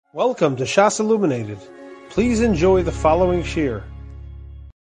Welcome to Shas Illuminated. Please enjoy the following shir.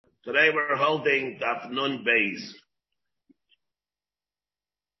 Today we're holding Daf Nun Beis.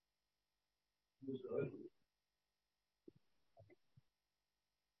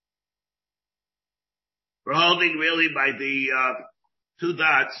 We're holding really by the two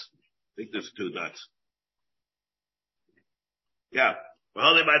dots. I think there's two dots. Yeah, we're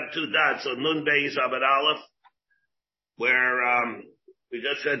holding by the two dots. So Nun Beis Abed Aleph, where we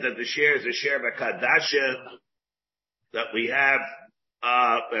just said that the share is a share of a Kadasha that we have.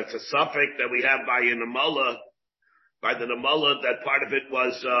 That's a suffix that we have by the Namala, that part of it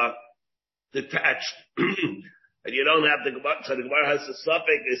was detached. And you don't have the Gemara, so the Gemara has the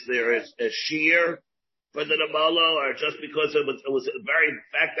suffix. Is there a shear for the Namala, or just because it was the very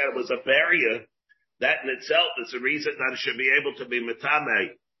fact that it was a barrier, that in itself is the reason that it should be able to be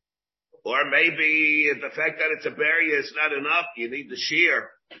metame? Or maybe the fact that it's a barrier is not enough. You need the shear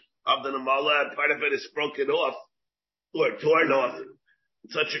of the Namala, and part of it is broken off or torn off.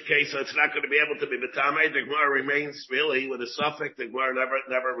 In such a case, so it's not going to be able to be metame. The Gemara remains really with a suffix. The Gemara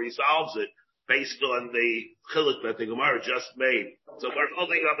never resolves it based on the chiluk that the Gemara just made. So we're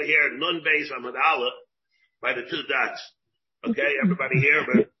holding over here Nun Beis Amud Aleph by the two dots. Okay, everybody here,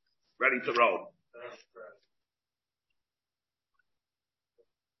 we're ready to roll.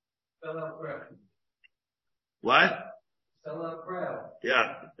 What?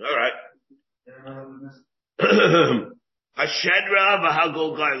 Yeah, all right. Hashedra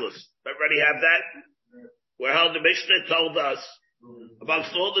v'hagol gailus. Everybody have that? Where how the Mishnah told us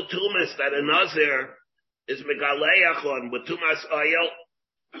amongst all the tumas that a Nazir is megaleach on with tumas oil,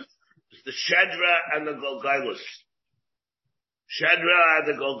 the Shedra and the Golgailus. Shedra and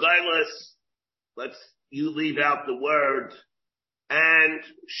the Golgailus, you leave out the word, and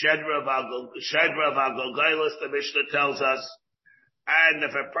Shedra v'Golgailus, the Mishnah tells us. And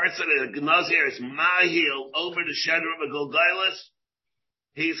if a person, a Nazir, is mahil over the Shedra v'Golgailus,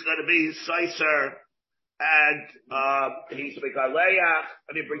 he's going to be Saiser, and he's megaleach,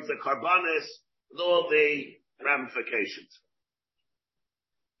 and he brings the karbanis with all the ramifications.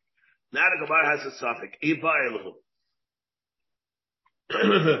 Now the Gemara has a suffix. Ibailuhu.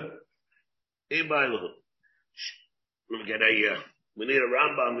 Ibailuhu. Let me get we need a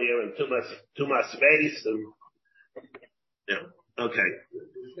Rambam here and too much space and, yeah, okay.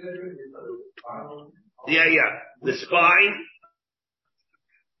 Yeah. The spine,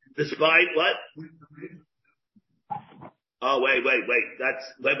 what? Oh, wait.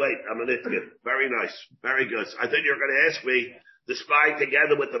 I'm an idiot. Very nice. Very good. I thought you were going to ask me the spine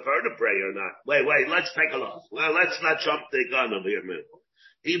together with the vertebrae or not. Wait, let's take a look. Well, let's not jump the gun over here a minute.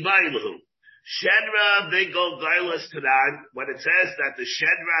 Ibailuhu. Shedra the Golgailus Tadan, when it says that the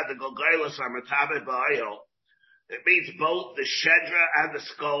Shedra, the Golgailus are matabe ba'ayil, it means both the Shedra and the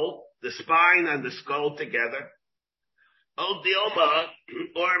skull, the spine and the skull together. O Dilma,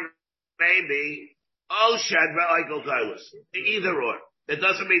 or maybe, O Shedra I Golgailus. Either or. It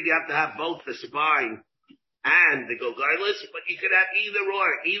doesn't mean you have to have both the spine and the Golgailus, but you could have either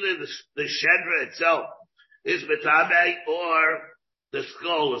or. Either the Shedra itself is matabe, or the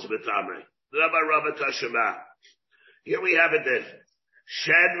skull is matabe. Rabba Tashema. Here we have it then.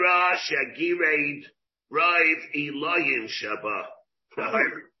 Shedra Shagired Rive Eloyin Shaba.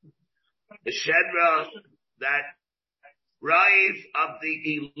 The Shedra that Rive of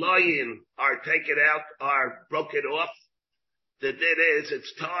the Eloyin are taken out, are broken off. The did is,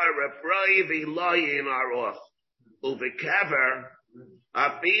 it's tar of Rive Eloyin are off. Uvikaver,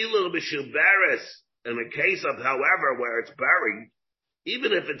 Afilu Mishuberis, in the case of, however, where it's buried,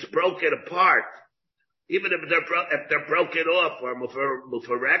 even if it's broken apart, even if they're broken off, or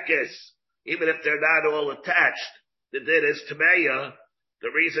mufarekis, even if they're not all attached, the din is tameya.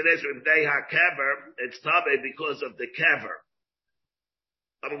 The reason is with deha kever, it's tabe because of the kever.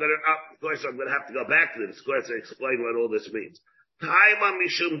 Of course, I'm gonna have to go back to this, of course, to explain what all this means. Taima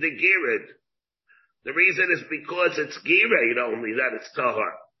mishum de girid. The reason is because it's girid only that it's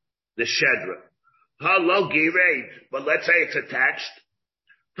tahar, the shedra. Hello girid, but let's say it's attached.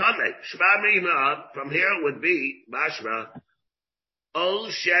 Tame, Shma Mina, from here it would be, Mashma, O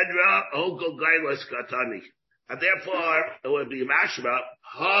Shedra, O Golgailus Katani. And therefore, it would be Mashma,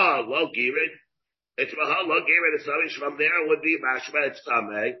 Ha, Lo Girid. It's Ha, Lo Girid, it's Tamish. From there it would be Mashma, it's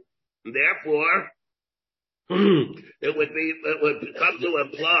Tame. And therefore, it would come to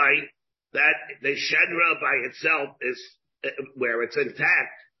imply that the Shedra by itself is, where it's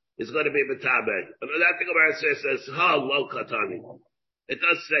intact, is going to be Metabe. And that thing about it says, Ha, Lo Katani. It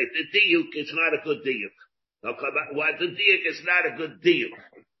does say the diuk is not a good diuk. Why the diuk is not a good diuk?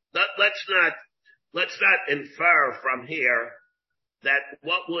 Let's not infer from here that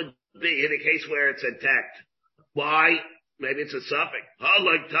what would be in a case where it's intact? Why? Maybe it's a suffix.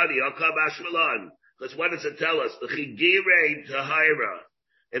 Because what does it tell us? The chigirei tahira.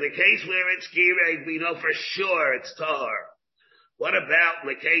 In a case where it's girei, we know for sure it's tahar. What about in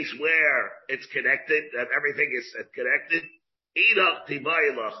the case where it's connected, that everything is connected? Idach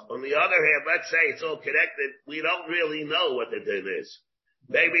tibaylach. On the other hand, let's say it's all connected, we don't really know what the din is.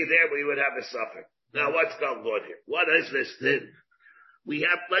 Maybe there we would have a suffix. Now what's going on here? What is this din?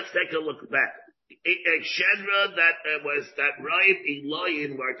 Let's take a look back. A shedra that was that Rav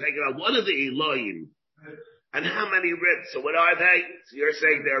Eloyin we're taking out. What are the Eloyin? And how many ribs? So what are they? So you're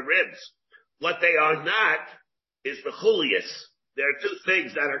saying they're ribs. What they are not is the chulias. There are two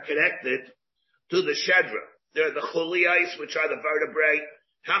things that are connected to the shedra. They're the chulias, which are the vertebrae.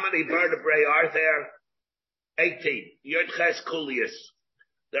 How many vertebrae are there? 18. Yud ches chulias.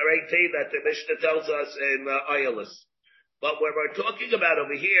 There are 18 that the Mishnah tells us in Ayalus. But what we're talking about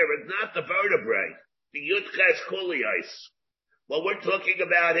over here is not the vertebrae, the Yud ches chulias. What we're talking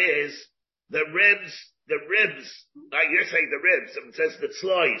about is the ribs. You're saying the ribs. It says the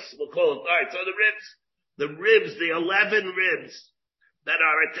slice. We'll call it. All right. So the ribs, the 11 ribs that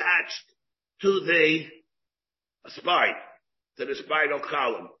are attached to the spine, to the spinal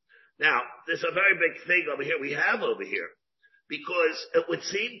column. Now, there's a very big thing over here. We have over here, because it would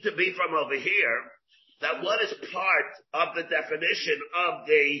seem to be from over here that what is part of the definition of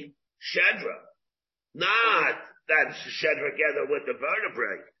the shedra, not that shedra together with the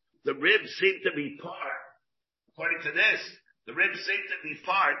vertebrae. The ribs seem to be part, according to this, the ribs seem to be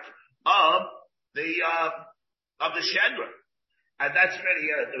part of the shedra. And that's really,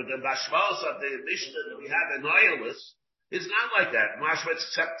 the mashmos of the Mishnah that we have in Ayalus is not like that. Mashma, it's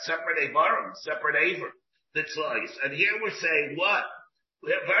separate avarim, separate aver, that's lies. And here we're saying what?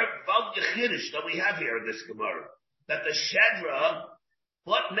 We have very vulgar chiddush that we have here in this Gemara. That the shedra,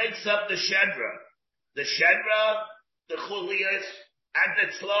 what makes up the shedra? The shedra, the chulias, and the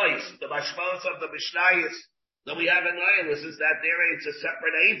tzlois, the mashmalos of the mishnayos that we have in Ayalus is that there it's a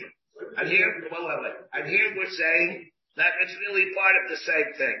separate aver. And here, and here we're saying that it's really part of the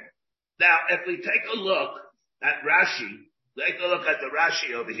same thing. Now, if we take a look at Rashi, take a look at the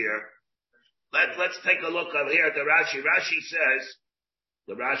Rashi over here. Let's take a look over here at the Rashi. Rashi says,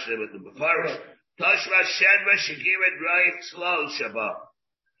 the Rashi with the Befarish, Toshma Shedra Shagirid Rayim Tzlo Shabbat.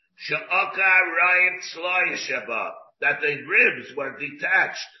 Sha'aka Rayim Tzlo Shabbat. That the ribs were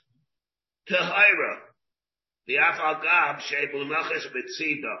detached to Hira. The Afal Gam Shebu Nachesh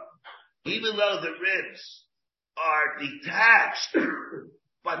B'tzida. Even though the ribs are detached,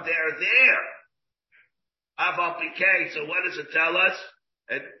 but they're there. Aval Pikei. So what does it tell us?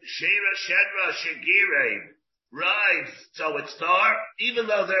 And Shira Shedra Shagirei. Right. So it's tar, even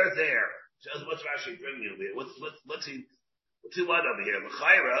though they're there. So what's Rashi bringing you here? What's he want over here?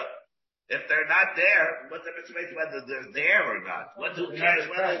 L'chaira. If they're not there, what difference makes whether they're there or not? What cares?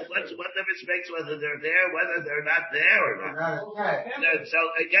 What difference makes whether they're there, whether they're not there or not? So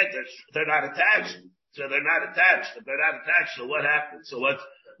again, they're not attached. So they're not attached. If they're not attached, so what happens? So what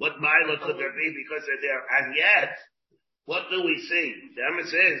mila could there be because they're there? And yet, what do we see? The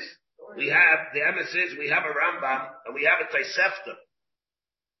emes is we have a Rambam and we have a Tosefta.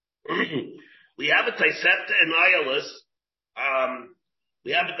 We have a Tosefta in Ayalus.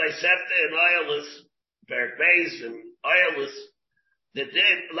 We have a Tosefta in Ayalus, Berk Beis and Ayalus.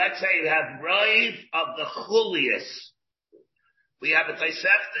 Let's say you have Rive of the Chulias. We have a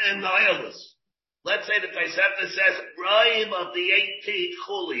Tosefta in Ayalus. Let's say the Tosefta says Rive of the 18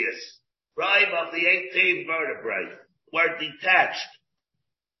 Chulias. Rive of the 18 vertebrae were detached.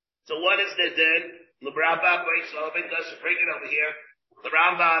 So what is the din? The Rambam breaks over, doesn't bring it over here. The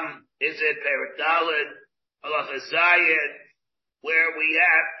Rambam is in Perek Daled, Halacha Zayin, where we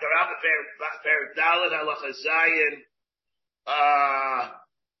have the Rambam Perek Daled, Halacha Zayin,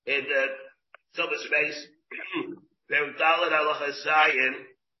 in the silver space, Perek Daled, Halacha Zayin.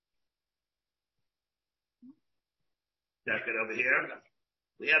 Check it over here.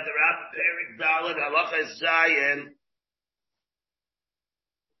 We have the Rambam Perek Daled, Halacha Zayin.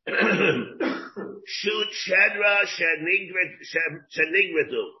 Shoot Shedra Shenigredu.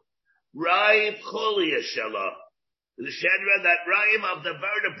 Raim Chulia Shala. The Shedra, that Raim of the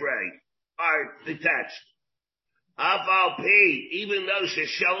vertebrae are detached. Aval P, even though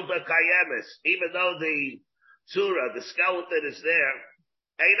Sheshelda Kayemis, even though the Surah, the skeleton is there,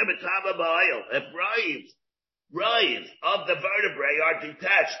 Aina Betaba Ba'ayil. If Raim of the vertebrae are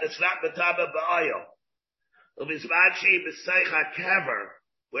detached, it's not Betaba Ba'ayil. Uvizmachi B'Seicha Kever,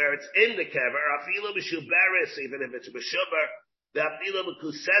 where it's in the kever, afilu b'shuberis, even if it's b'shuber, the afilu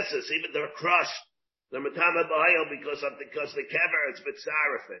b'kusesis, even they're crushed, The matama b'ayil because the kever is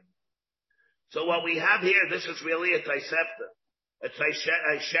mitzarefin. So what we have here, this is really a taisefta. A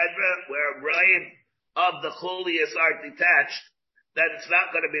shedra where rayim of the chulias are detached, that it's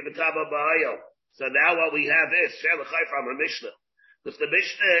not going to be matama b'ayil. So now what we have is, Shelachai from a Mishnah. Because the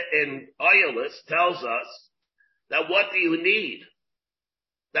Mishnah in Oilus tells us that what do you need?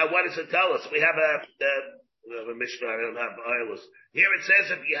 That what does it tell us? We have a Mishnah, I don't have Oilus. Here it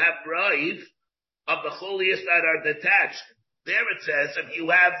says if you have rayim of the chulias that are detached. There it says if you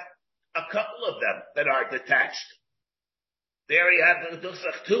have a couple of them that are detached. There you have the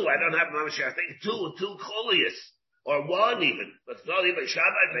two. I don't have Mamash. I think two chulias. Or one even. But it's not even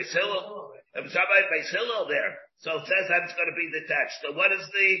Shabbat Beis Hillel. Shabbat Beis Hillel there. So it says that it's going to be detached. So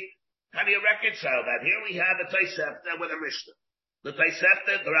how do you reconcile that? Here we have a Tosefta with a Mishnah. The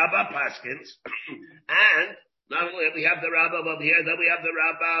Tosefta, the Rabbah Paskins, and not only we have the Rabbah over here, then we have the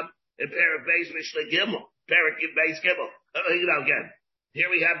Rabbah in Perek Beis Mishnah Gimel, Perek Beis Gimel. Again,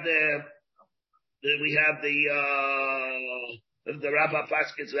 here we have the Rabbah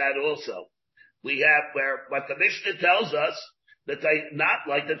Paskins that also. We have where what the Mishnah tells us that they not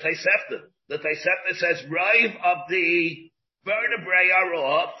like the Tosefta. The Tosefta says rayim of the vertebrae are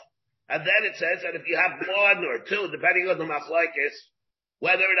off, and then it says that if you have one or two, depending on the machlokes,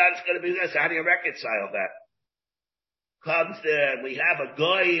 whether or not it's going to be this, how do you reconcile that? Comes there, we have a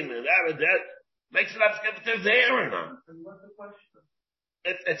goyim and that makes it up if they're there or not. What's the question?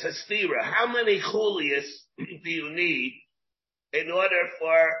 It's a stira. How many chulias do you need in order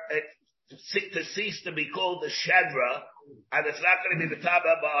for it to cease to be called the shedra, and it's not going to be the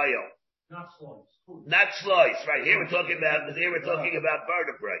taba ba'ayil? Not slois. Not slois, right? Here we're talking about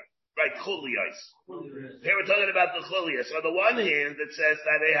vertebrae, right? Chulias. Here we're talking about the chulias. On the one hand, it says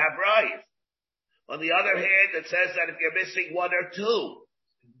that they have rayim. On the other hand, it says that if you're missing one or two.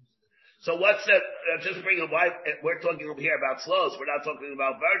 So what's that? Just bring why we're talking over here about slows. We're not talking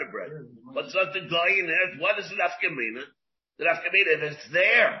about vertebrae. What's up the guy in there? What is the nafkamina? The nafkamina, if it's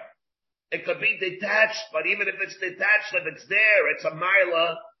there, it could be detached, but even if it's detached, if it's there, it's a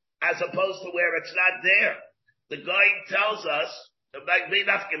mila as opposed to where it's not there. The guy tells us, the way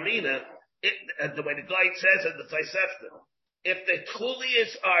the guy says in the Tosefta, if the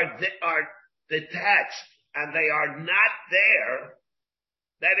chulias are detached and they are not there,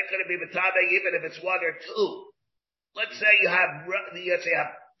 then it's going to be metabe even if it's one or two. Let's say you have 10,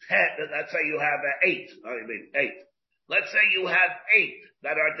 let's say you have 8. Let's say you have 8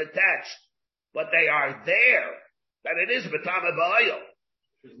 that are detached, but they are there, then it is metabe ba'ayil.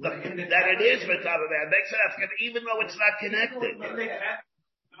 That it is metabe ba'ayil. Makes sense, even though it's not connected. No.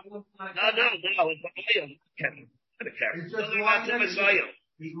 It's just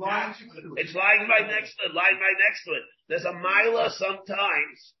it's lying right next to it. There's a mila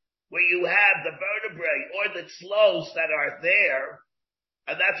sometimes where you have the vertebrae or the slows that are there,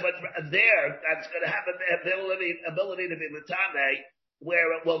 and that's what's there. That's going to have the ability to be matame,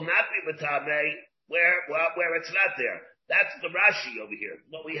 where it will not be matame, where it's not there. That's the Rashi over here.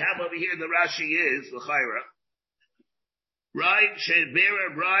 What we have over here in the Rashi is the Chayra. Right,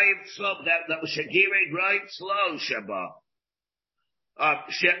 Shebira, right, slow, that was Shagiri, right, slow, Shabbat.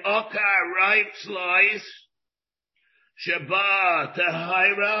 She'oka, right, slice, Shabbat,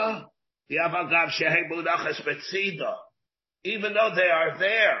 Tahira, Yavagav, Shehebudachas, Betzida. Even though they are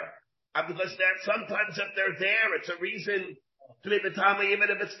there, because sometimes if they're there, it's a reason to be Batama, even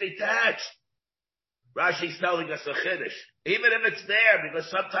if it's detached. Rashi's telling us a chiddush. Even if it's there, because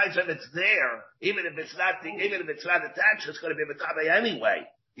sometimes if it's there, even if it's not attached, it's going to be Batama anyway.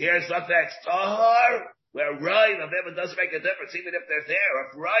 Here's something that's Tahar, where Raim of them, it doesn't make a difference, even if they're there.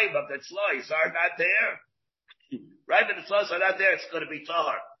 If Raim of the Tzlois are not there, Raim of the Tzlois are not there, it's going to be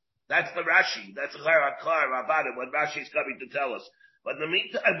Tahar. That's the Rashi. That's what Rashi's coming to tell us. But in the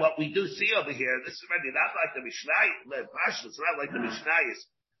meantime, what we do see over here, this is really not like the Mishnah, it's not like the Mishnayos.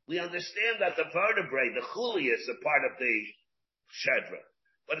 We understand that the vertebrae, the chulias, are part of the shedra.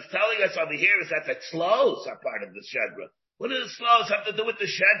 What it's telling us over here is that the slows are part of the shedra. What do the slows have to do with the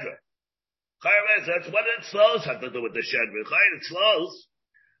shedra? What do the slows have to do with the shedra? The slows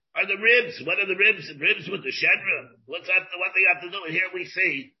are the ribs. What are the ribs? Ribs with the shedra. What they have to do? And here we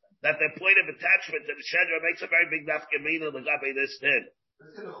see that the point of attachment to the shedra makes a very big nafkamina legabe this thing.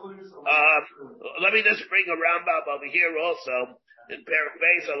 Let me just bring a Rambam over here also in Perek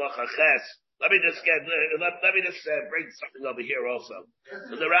Beis Halacha Ches. Let me just bring something over here also.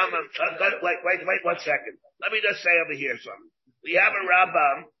 The Rambam. Wait 1 second. Let me just say over here something. We have a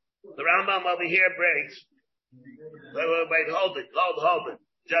Rambam. The Rambam over here brings. Wait, hold it.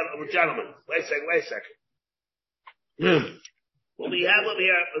 Gentlemen, wait a second. What we have over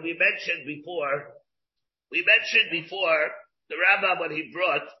here, we mentioned before We mentioned before, the Rambam, when he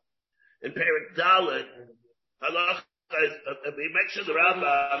brought, in Perek Dalet, we mentioned the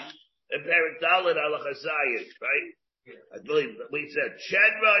Rambam, in Perek Dalet, Halacha Zayin, right? I believe we said,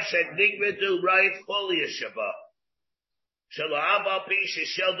 Shedra shed nigridu right fully Shabbat. Shalabal pi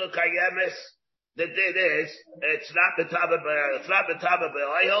shesheldo kayemes. The din is, it's not the taba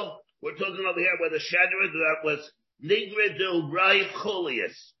be'ayil. We're talking over here where the Shedra that was nigridu right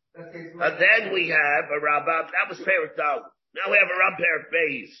chulius. And then we have a Rambam, that was Perek Dalet. Now we have a Rambam Perek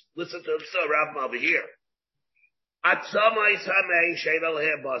Beis. Listen to the Rambam over here. Atzamai samei shevel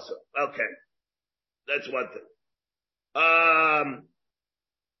hebasa. Okay. That's one thing.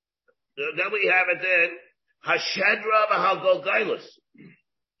 Then we have it then, Hashedra v'hagolgailus.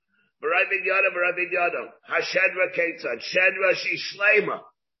 Rabbi Yada. Hashedra ketzad. Shedra shishlema.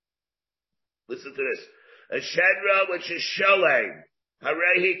 Listen to this. A Shedra which is sholem.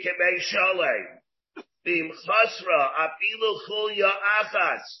 Harehi kemei sholem. Bim chasra apilu chulya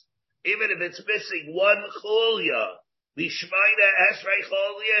achas. Even if it's missing one chulya. Bishmaina esrei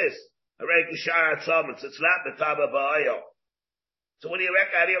chulyas. Harehi kishar atzamets. It's not the taba ba'ayil. So how do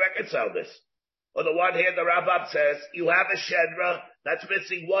you reconcile this? On the one hand, the Rambam says, you have a Shedra that's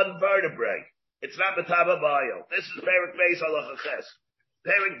missing one vertebrae. It's not the Taba Bayo. This is Perek Beis Halacha Ches.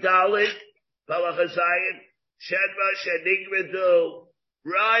 Perek Dalet, Halacha Zayin, Shedra Shenigredu,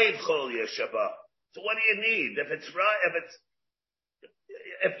 Raiv Chol Shabbat. So what do you need?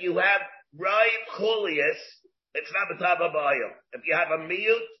 If you have Raiv Cholius, it's not the Taba Bayo. If you have a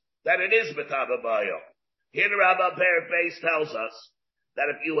Miyut, then it is the Taba Bayo. Here the Rambam Perek Beis tells us that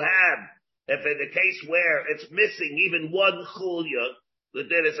if in the case where it's missing even one chulya, the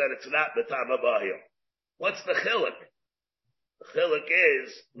din is that it's not the tamabayil. What's the chiluk? The chiluk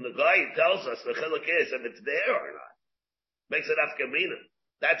is, the guy tells us the chiluk is if it's there or not. Makes it afkamina.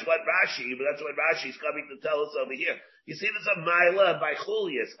 That's what Rashi's coming to tell us over here. You see, there's a maila by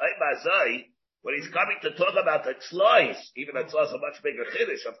chulyas, when he's coming to talk about the tzlois, even the tzlois a much bigger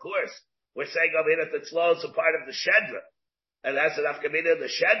chiddush, of course. We're saying over here that the tzlois is a part of the shedra. And that's an afkamina of the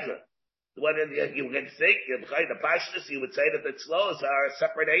shedra. When you can think, in the Pashtus, you would say that the tzlos are a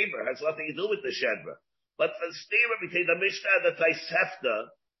separate aver, has nothing to do with the Shedra. But the stira between the Mishnah and the Tosefta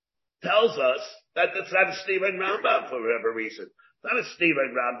tells us that it's not a stira and Rambam for whatever reason. It's not a stira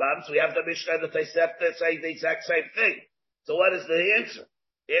and Rambam, so we have the Mishnah and the Tosefta saying the exact same thing. So what is the answer?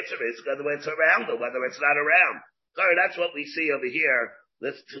 The answer is whether it's around or whether it's not around. Sorry, that's what we see over here.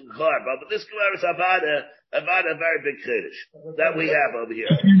 That's too hard. But this Gemara is Avada, a very big chiddush that we have over here.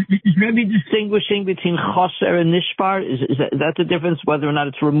 Is Rebbe distinguishing between choser and nishbar? Is that the difference? Whether or not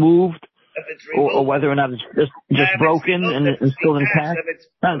it's removed, if it's removed or whether or not it's just broken and still intact?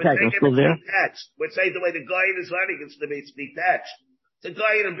 Not intact, it's still there. We're saying the way the guy is running, it's detached. The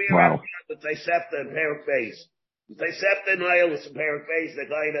guy in a beer out with Tosefta and Perek Beis. Tosefta and Oil is a Perek Beis. The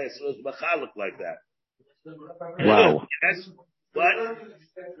guy is machalik like that. Wow. Yes. What?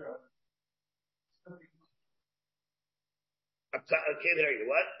 I can't hear you.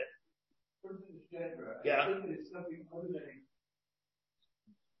 What? Yeah.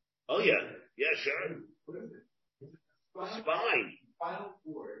 Oh yeah. Yeah, sure. Spine. Spinal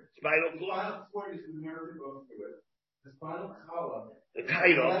cord. Spinal cord is the nerve goes through it. The spinal column. I'm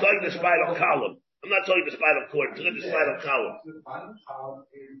talking the spinal column. I'm not talking the spinal cord. I'm talking the spinal column. The spinal column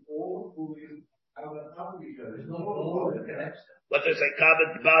is all moving out on top of each other. There's no bone that connects them. But there's a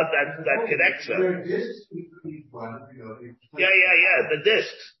common bond that connects them. There are discs between each one, Yeah, the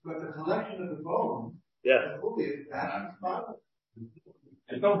discs. But the collection of the bone, that's the spinal.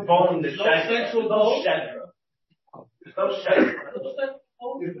 There's no bone, there's no central bone. There's no shedder.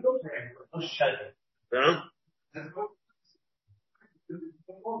 There's no shedder. No?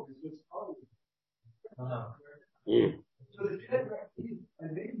 So the shedder, I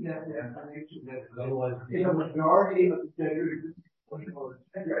think that the explanation that in a majority of the shedder, yeah,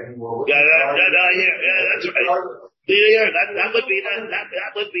 that's right. Yeah, that would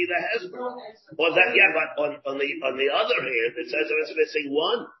be the hezbollah. Or that, yeah, but on the other hand, it says it's missing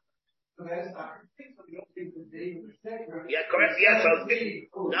one. Yeah, correct. Yes,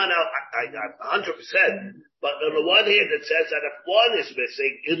 no, I 100%. But on the one hand, it says that if one is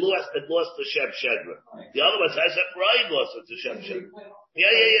missing, it lost the Shem Shedra. The other one says that Ryan lost it to Shem Shedra.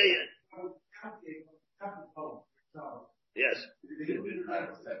 Yeah. Yes.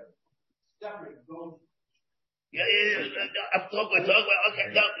 Yeah. I'm talking about, okay,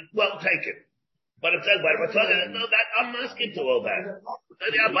 no, well taken. But it says, we're talking, no, that, I'm asking to all that.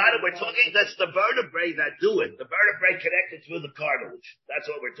 We're talking, that's the vertebrae that do it. The vertebrae connected through the cartilage. That's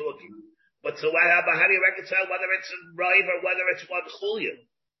what we're talking. But so how do you reconcile whether it's a rive or whether it's one chulya?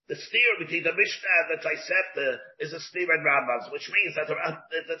 The steer between the Mishnah and the Tosefta is a steer and Rambams, which means that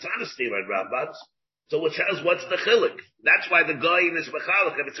it's not a steer and Rambams. So which tells what's the chilik. That's why the goyim is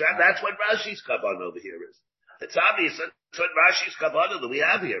mechalik. That's what Rashi's kabbalah over here is. It's obvious that's what Rashi's kabbalah that we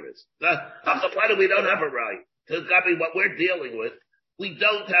have here is. We don't have a raya. Legabe what we're dealing with, we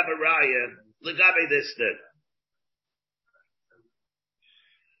don't have a raya. Legabe this thing.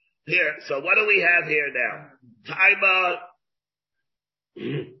 Here, so what do we have here now? Taima.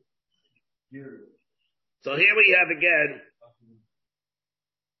 So here we have again.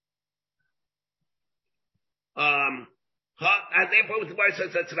 And therefore, what the Gemara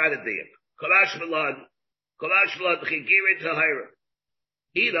says that's not a deal. Kolash Milad, Chigirin Tahira.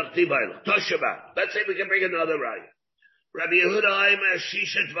 Edach Tibayla. Toshaba. Let's say we can bring another right. Rabbi Yehuda Aima,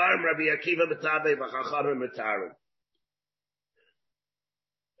 Shisha Dvarim, Rabbi Akiva Metabe, Vachachar Metarim.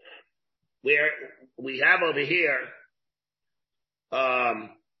 Where we have over here,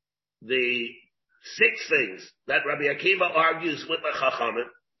 the 6 things that Rabbi Akiva argues with the Chachamim,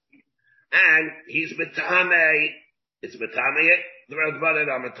 and he's Metame, it's Metame, the Radvanan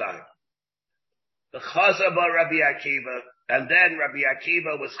Amatayim. The Chazaba Rabbi Akiva, and then Rabbi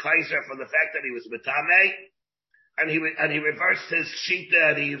Akiva was Chayzer from the fact that he was Metame, and he reversed his Shita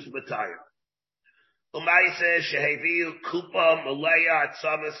and he used Metayim. Umayse Sheheviu Kupa Malaya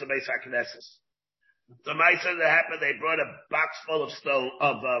Atzamas Beis HaKnesses. The Maisa that happened, they brought a box full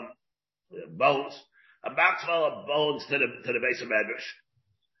of bones, a box full of bones to the base of Medrash,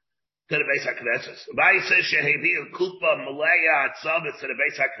 to the Beis HaKnesses. Umayse Sheheviu Kupa Malaya Atzamas to the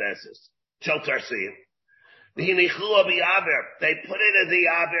Beis HaKnesses. Chotar Siyim. They put it in the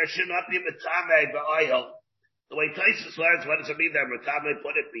Aver, should not be Metame Ba'ayel. The way Taisus learns, what does it mean that Metame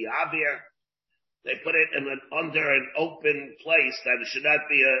put it Ba'avir? They put it under an open place that it should not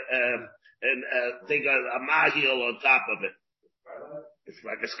be a mahil on top of it. It's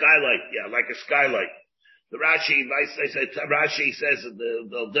like a skylight. Yeah, like a skylight. The Rashi says a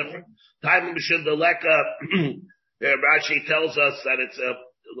little different. Time Mishum the Leka, Rashi tells us that it's a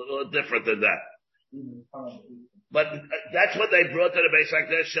little different than that. But that's what they brought to the base like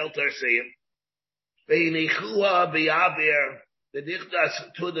this, shelter seeing. Beinichua bi'avir. The dichtas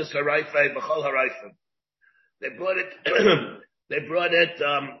to the sarayfei b'chol harayfim. They brought it. Put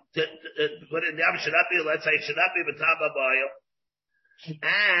it in the should not be. Let's say it should not be b'tama b'ayil.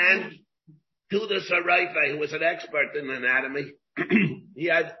 And to the sarayfei, who was an expert in anatomy, he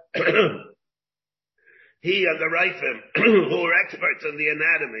and the rayfim, who were experts in the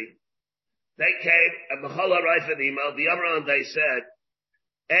anatomy, they came and b'chol harayfim emailed the Amran. They said,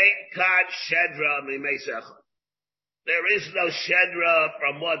 "Ein kat shedra mimesecha." There is no shedra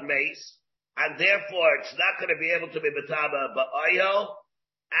from one mace, and therefore it's not going to be able to be betaba ba'ayel,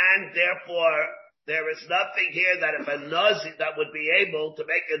 and therefore there is nothing here that if a Nazir that would be able to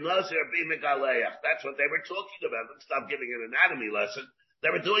make a Nazir be megaleach. That's what they were talking about. Let's stop giving an anatomy lesson.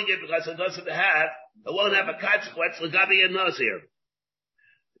 They were doing it because it won't have a consequence. Legabi a Nazir.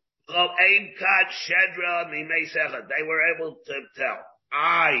 They were able to tell.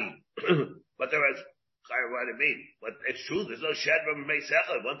 But there was. What I mean, but it's true. There's no shedra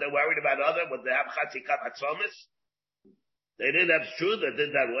meisechel. Weren't they worried about other? Would they have chatzikat atzomis? They didn't have true. They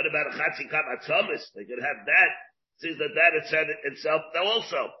did that. What about a chatzikat atzomis? They could have that. Seems that it said itself. They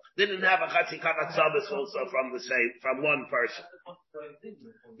also didn't have a chatzikat atzomis also from one person.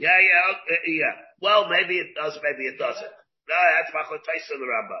 Yeah. Well, maybe it does. Maybe it doesn't. No, that's machlokes in the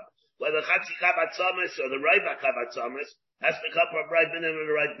Rambam. Whether chatzikat atzomis or the raibak atzomis has to come from right binyan or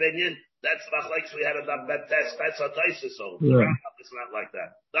the right binyan. That's machlokes we had a bad test. That's a Taisus old. Yeah. It's not like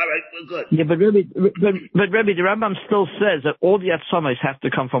that. All right, we're good. Yeah, but Rebbe, the Rambam still says that all the atzamas have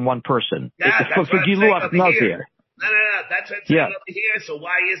to come from one person. Yeah, it's for Giluach Nazir. No. That's what it's over here. So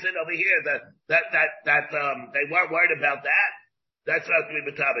why is it over here that they weren't worried about that? That's not to be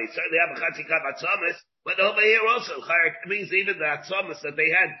betabi. Certainly have a chatzikat atzamas, but over here also, it means even the atzamas that they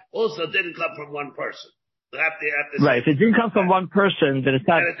had also didn't come from one person. Right. If it didn't come from one person, then it's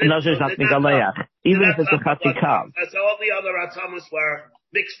not Nazir's not megaleach, even if it's a chatzikam. So all the other atzamas were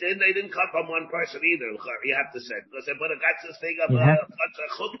mixed in. They didn't come from one person either. You have to say because they put a gatzis thing of a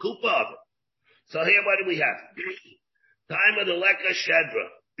chut kupa of it. So here, what do we have? Time of the leka shedra.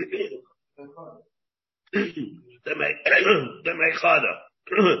 The mechada.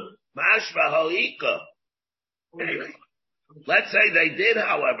 Mashva halika. Let's say they did,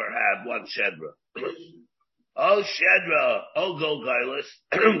 however, have one shedra. Oh shedra, oh golgailis,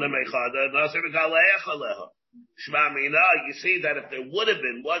 the mechada, Nazir galeach aleha. Shma mina, you see that if there would have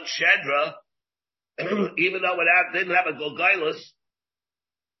been one shedra, even though it didn't have a golgailis,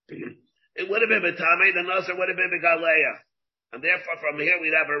 it would have been betame, the Nazir would have been begaleach. And therefore from here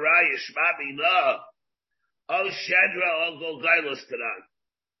we'd have a raya, shma bina, o shedra, o golgailus tanan.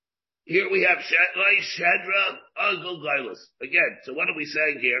 Here we have shedra, o golgailus. Again, so what are we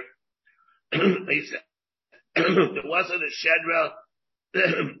saying here? He said, there wasn't a shedra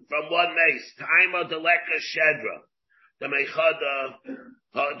from one mace. Taima deleka shedra. The mechada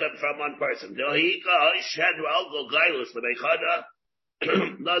from one person. Dohika shedra al golgailus. The mechada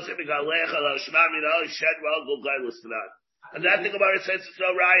Nazir begalecha lo shmami lo shedra al golgailus tanan. And that thing about it says it's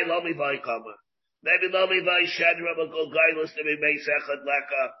no raya lo mi vay kama. Maybe lo mi vay shedra al golgailus to be meisechad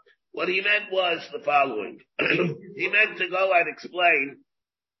leka. What he meant was the following. He meant to go and explain.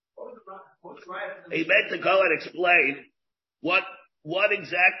 He meant to go and explain what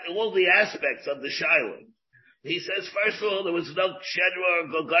exactly, all the aspects of the Shiloh. He says, first of all, there was no Shedra or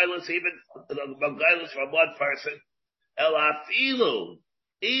Golgailus, even Golgailus from one person. El Afilu,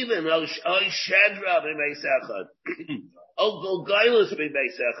 even O Shedra b'meisechad, O Golgailus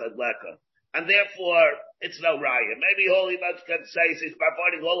b'meisechad leka. And therefore, it's no raya. Maybe all he can say is he's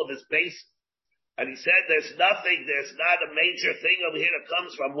performing all of his base. And he said there's not a major thing over here that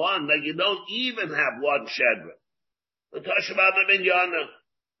comes from one, that you don't even have one Shedra.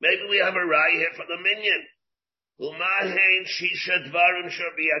 Maybe we have a raya here from the minyan.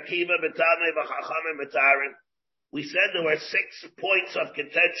 We said there were 6 points of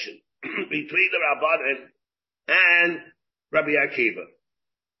contention between the Rabbanan and Rabbi Akiva.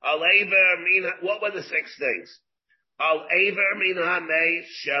 What were the 6 things? Al-Aver min ha-meis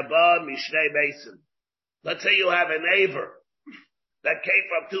shaba mishnei mesim. Let's say you have an Aver that came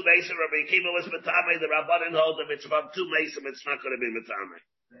from 2 mesim. Rabbi Akiva was Matame. The Rabbanan hold if it's from 2 mesim, it's not going to be Matame.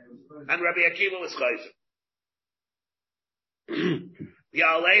 And Rabbi Akiva was Chayzer. The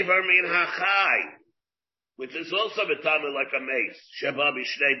Al-Aver min ha-chai, which is also Matame like a meis. Shaba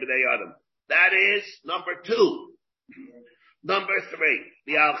mishnei b'nei adam. That is number 2. Number 3.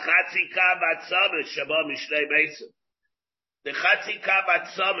 The Al-Chatzi Kabat Samis Shaba mishnei mesim. The Chatzi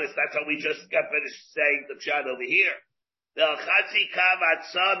Kabat Samis, that's how we just got finished saying the chat over here. The Chatzi Kabat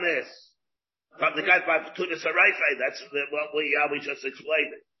Samis, from the Kabat Tunis Arayfei, that's how we just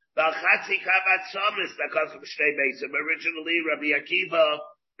explained it. The Chatzi Kabat Samis, that comes from Shnei Mesim. Originally, Rabbi Akiva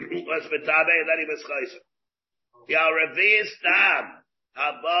was Metabe, and then he was Chayzer. The Revi'is Dam,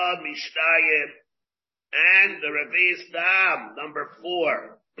 Haba Mishnayim, and the Revi'is Dam, number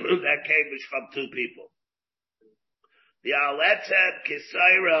 4, that came from 2 people. The Al-Etzeb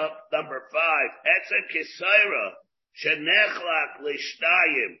Kisaira, number 5. Etzeb Kisaira, Shenechlak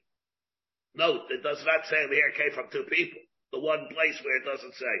Lishtayim. Note, it does not say the hair came from 2 people. The one place where it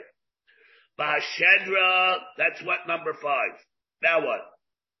doesn't say. Ba'ashedra, that's what, number 5. Now what?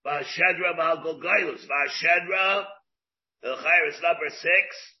 Ba'ashedra Ba'al-Golgailus. Ba'ashedra, the Chair is number 6.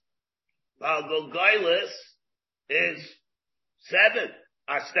 Ba'al-Golgailus is 7,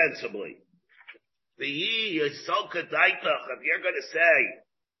 ostensibly. The Yi is so kedaitach, if you're going to say,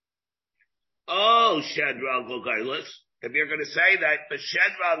 oh, Shedra al-Golgailus, if you're going to say that the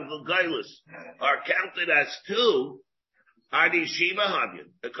Shedra al-Golgailus are counted as 2, Adi Shiva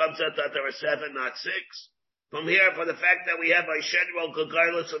Havyan. It comes out that there are 7, not 6. From here, for the fact that we have a Shedra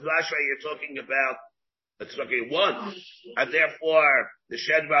al-Golgailus of Lashrei, you're talking about, it's talking 1. And therefore, the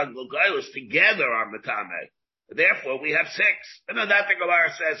Shedra al-Golgailus together are Matame. Therefore, we have 6. And then that the Gemara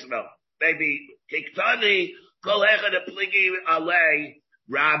says no. Maybe Kiktani, Kol Echad Pligi Alei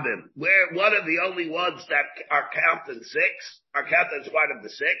Rabim. Where one of the only ones that are counted 6, are counted as one of the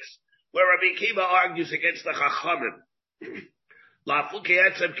 6, where Rabbi Akiva argues against the Chachamim. Lafuki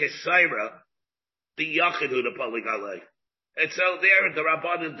Etzem Kesaira, the Yachidu the Plig Alei. And so there the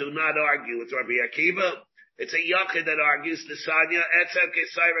Rabbanim do not argue with Rabbi Akiva. It's a Yachid that argues the Sanya, Etzem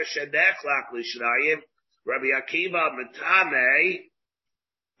Kesaira Shedechlak Lishnayim, Rabbi Akiva Matame,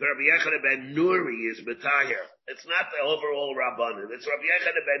 Rabbi Yechonah ben Nuri is Matahir. It's not the overall Rabbanan. It's Rabbi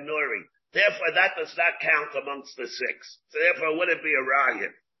Yechonah ben Nuri. Therefore, that does not count amongst the 6. So therefore, would it be a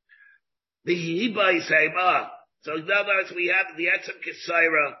raya? The Yibai Seima. So in other words, we have the Etzem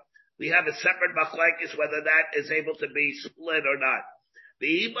Kisaira. We have a separate machlekes whether that is able to be split or not. The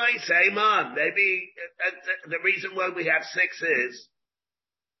Yibai Seima. Maybe the reason why we have 6 is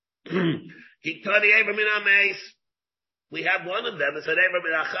Kiktani Eber Min HaMeis. We have one of them. It's an Ever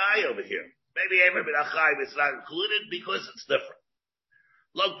Min Achai over here. Maybe Ever Min Achai is not included because it's different.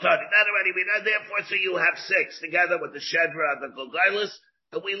 Logtani, not already. Therefore, so you have 6 together with the Shedra and the Golgailus,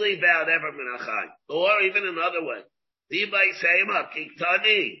 and we leave out Ever Min Achai. Or even another way. Ibay Seima,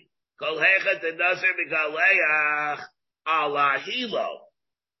 Kiktani, Kol Hechet the Nazir Megaleach, Ala Hilo.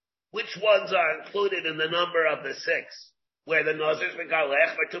 Which ones are included in the number of the 6? Where the Nazir's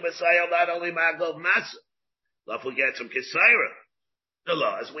Megalech, but to Messiah, not only Magov Masa. If we get some Kisaira. The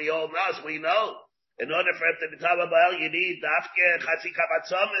law, as we all know, as we know, in order for it to be Tababal, you need Dafke Chatzi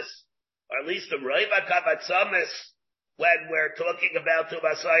Kavatzomis, or at least the Raiva Kavatzomis, when we're talking about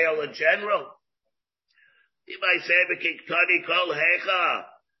Tubasayel in general. You might say, Kiktani Kol Hecha,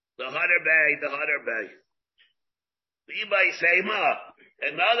 the Hunter Bay. You might say,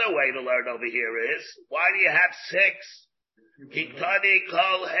 another way to learn over here is, why do you have 6? Kiktani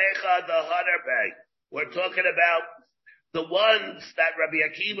Kol Hecha, the Hunter Bay. We're talking about the ones that Rabbi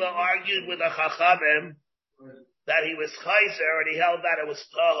Akiva argued with the Chachamim that he was Chayzer and he held that it was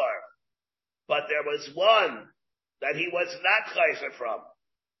Tahar. But there was one that he was not Chayzer from.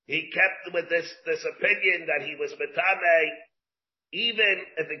 He kept with this opinion that he was Metame, even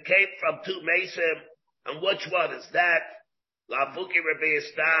if it came from 2 Mesim. And which one is that? La Fuki Rabbi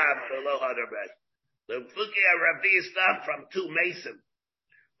Istam, the Lo Hadarbe. The Fuki Rabbi Istam from 2 Mesim,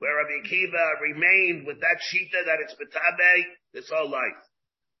 where Rabbi Akiva remained with that shita that it's Metame his whole life.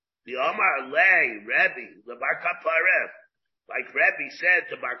 The Omar Lei, Rebbe, the Bar Kapara, like Rebbe said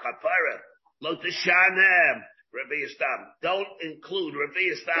to Bar Kapara, Lo Tishanem, Rabbi Istam. Don't include Rabbi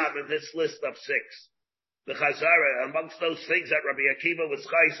Istam in this list of 6. The Chazara, amongst those things that Rabbi Akiva was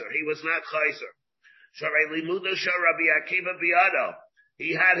Chayzer, he was not Chayzer. Sharei Limudo Shar Rabbi Akiva Biado.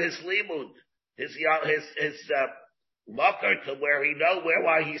 He had his limud, his mocker to where he know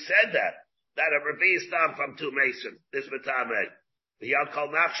why he said that a Rabbi Istam from 2 Mason, this Matame. The Yal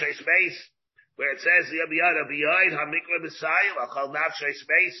Nafshe Space, where it says, Yabiyada Biyoid, Hamikra Messiah, I'll call Nafshe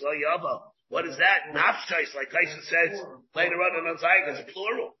Space, Lo Yavo. What is that? Nafshe, like Tyson says, later on in Anzaiga, is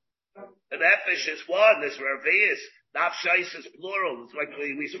plural. And Efish is one, this Ravius. Nafshe is plural. It's like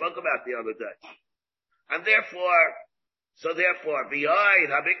we spoke about the other day. And therefore, Biyoid,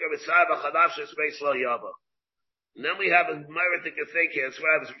 Hamikra Messiah, I'll Nafshe Space, Lo Yavo. And then we have a Meritic thing here. That's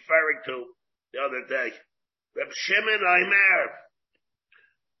what I was referring to the other day. Reb Shimon Aimer,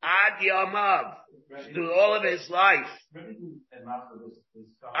 Ad Yamav, through all of his life.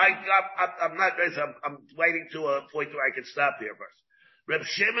 I'm waiting to a point where I can stop here first. Reb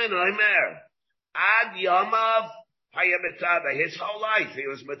Shimon Aimer, Ad Yamav, Hayamitame. His whole life he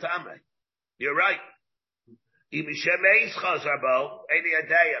was Matame. You're right.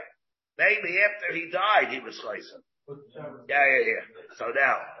 Maybe after he died, he was Chayzer. Yeah. So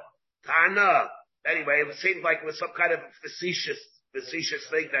now, Tana. Anyway, it seemed like it was some kind of facetious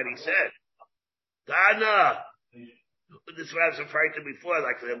thing that he said. Tana. This is what I was referring to before,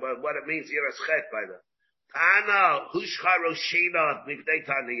 like what it means here is chet by the Tana. Hushcharoshina Mikdei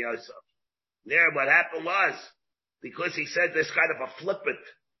Tana Yosef. There, what happened was, because he said this kind of a flippant,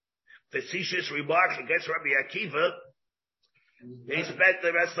 facetious remark against Rabbi Akiva, he spent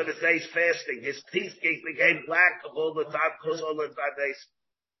the rest of his days fasting. His teeth became black all the time, because all the time days.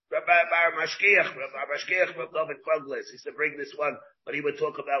 Rabbi Mashkiach from David Kvoglis, he used to bring this one, but he would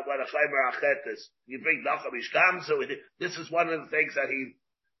talk about what a chaymer achet is. You bring Nacham Ishkam, so this is one of the things that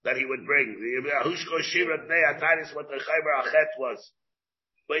he would bring. Hushko Shira Bnei Atanis, what the chaymer achet was.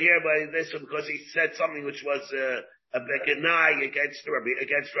 But here by this one, because he said something which was a bekenai against Rabbi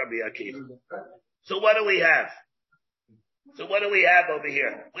Akiva. So what do we have? Over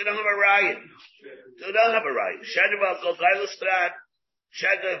here? We don't have a riot. Shedra Golgailustran,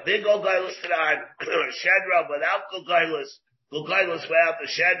 Shedra big Golgailustran, Shedra without Golgailus without the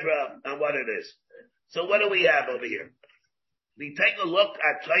Shedra, and what it is. So what do we have over here? We take a look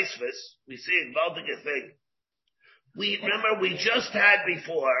at Tosfos, we see it involving a thing. We just had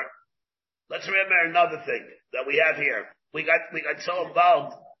before, let's remember another thing that we have here. We got so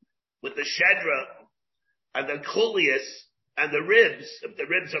involved with the Shedra and the Kulius and the ribs, if the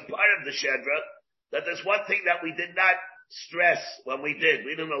ribs are part of the Shedra, that there's one thing that we did not stress when we did.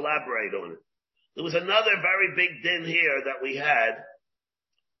 We didn't elaborate on it. There was another very big din here that we had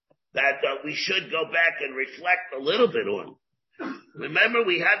that we should go back and reflect a little bit on. Remember,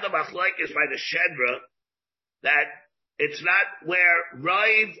 we had the machlokes by the Shedra that it's not where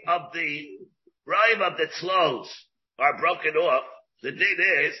rive of the tzlos are broken off. The din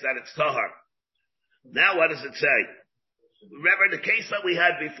is that it's tahar. Now what does it say? Remember the case that we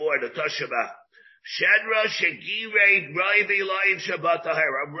had before, the Toshaba. Shedra shegirei rive elayin shabbat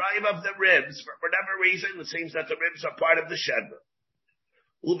tahar. A rive of the ribs, for whatever reason, it seems that the ribs are part of the Shedra.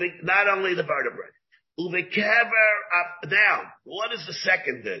 Not only the vertebrae. Uvikever up down. What is the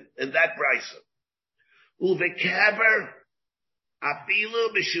second din in that brisa? Uvikever afilu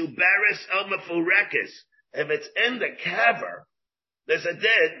mishuberis el mefurekis. If it's in the kever, there's a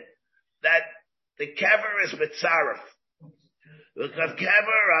din that the kever is mitzaref. Because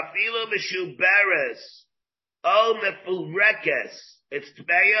kever afilu mishuberis el mefurekis. It's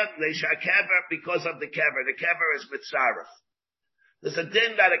Tmeya, Leisha Kever, because of the Kever. The Kever is Mitzaref. There's a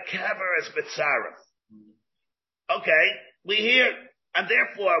din that a Kever is Mitzaref. Okay, we hear, and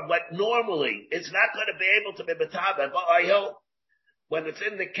therefore, what normally is not going to be able to be Mitzaref, when it's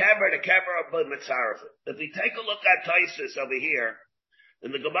in the Kever will be Mitzaref. If we take a look at Taisus over here,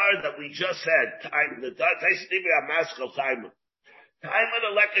 in the Gemara that we just said, the Taisus Divya Maskal Taimah. Taimah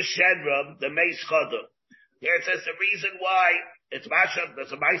Aleka Shedra, the Meis Chodah. Here it says the reason why it's Masha,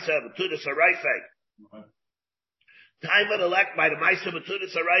 there's a Maisa, Batudas Araife. Time of the elect by the Maisa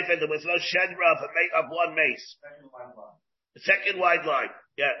Batudas Araife, there was no Shedra of one mace. The second wide line.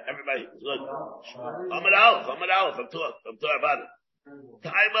 Yeah, everybody, look. Amad Aleph, I'm talking about it.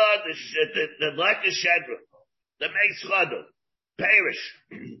 Time of the elect is Shedra. The Meis Chada. Perish.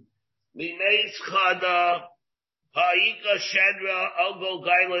 The Meis Chada. Ha'ika Shedra, Ogo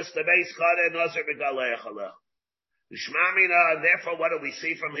Gailis, the Meis Chada, Nazir Megalech Alech. Shmamina, and therefore what do we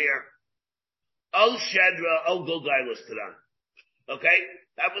see from here? O Shedra, O Gilgailas to them. Okay?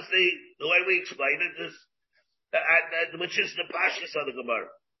 That was the way we explained it, which is the Pashas of the Gemara.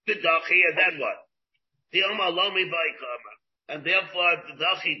 Didachi, and then what? Dilma Lomi Baikama. And therefore,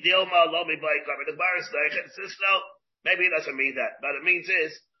 Didachi, Dilma Lomi Baikama. The Gemara is like, it says no, maybe it doesn't mean that. But it means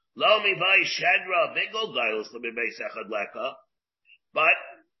is, Lomi Bai Shedra, Big Gilgailas, Lomi Bai Sechad Leka. But,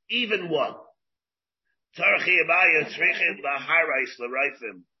 even one. Tarchi Abaya Tzrichim Laharais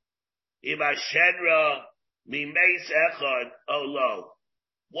Laraifim. Ima Shedra Mimeis Echad Olo.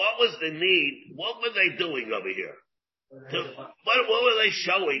 What was the need? What were they doing over here? What were they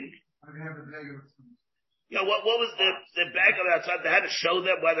showing? Yeah, what was the bag of outside? They had to show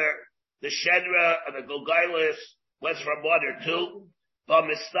them whether the Shedra and the Gilgailis was from one or two. But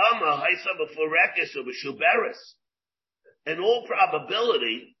Mistama Haisa Befurekis or Beshuberis. In all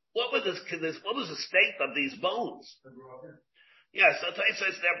probability, what was the state of these bones? Yeah, so Tai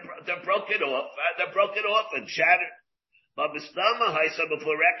says they're broken off. They're broken off and shattered. But Mistama Haisa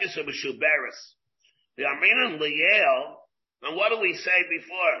before Rekis or Meshuberis. The Aminan Liel, and what do we say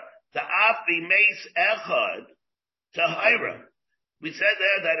before? The Afi Meis Echad to Hira. We said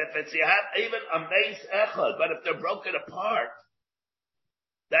there that if it's you have even a Meis Echad, but if they're broken apart,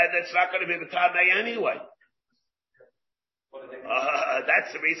 then it's not going to be the Tamei anyway.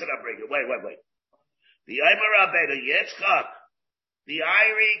 That's the reason I'm bringing it. Wait. The Eimer Abeda Yitzchak, the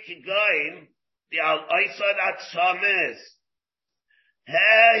Iri Kigoyim, the Al Aisad Atzamis,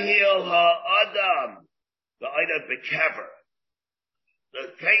 Hehil Ha'adam, the Eidah Bekever. The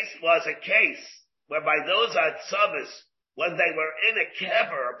case was a case whereby those Atzamis, when they were in a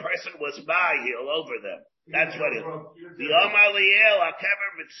kever, a person was ma'il over them. That's what it was. The Omar Liel, a kever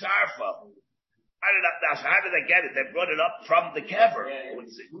mitzarfa. How did they get it? They brought it up from the kever.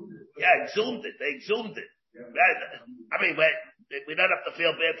 Yeah, exhumed it. They exhumed it. I mean, we don't have to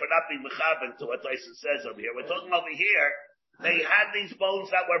feel bad for not being mechaber to what Tyson says over here. We're talking over here. They had these bones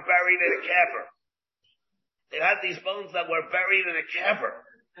that were buried in a kever.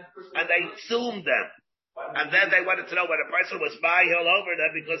 And they exhumed them. And then they wanted to know when a person was ma'il over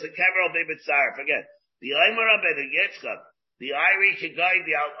them because the kever will be mitzar. Forget. The Eimer Abed Yitzchak, the Iri Kigai,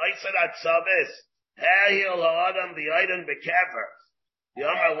 the Al Aisad Atzavis, Hehil Ha'adam, the Eidan Bekever, the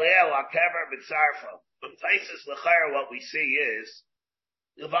Omer Leil, Akever Mitzarfa. From Taisus L'chair, what we see is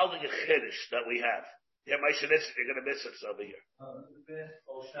the Valdig Chiddush that we have. Yeah, my Shadis, you're going to miss us over here.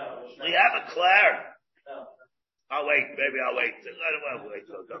 We have a Claire. I'll wait, baby, I'll wait. I'll wait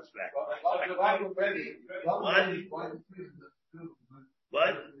till it comes back.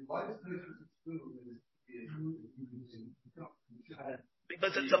 What?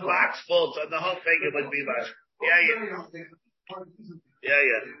 Because it's a box full, so the whole thing it would be much.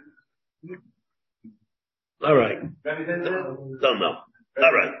 Yeah. All right. Don't know.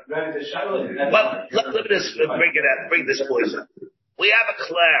 All right. Well, let me just bring this voice up. We have a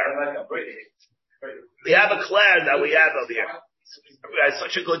Claire. We have a Claire that we have over here. We had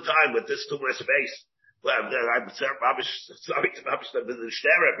such a good time with this too much space. Well, I'm sorry to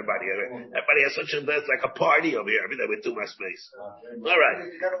share everybody. Everybody has such it's like a party over here. Everything with too much space. All right.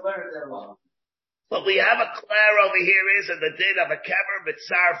 What we have a Claire over here is in the din of a kever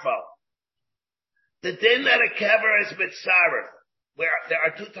mitzarfa. The din that a kever is mitzarfa, where there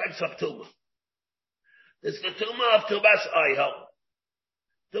are two types of tumah. There's the tumah of tumas ayho.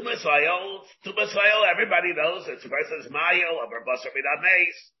 Tumas ayho, everybody knows it's a person's ma'il over basar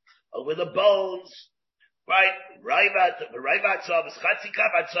midamais, over the bones. Right? Raivat Tzavas,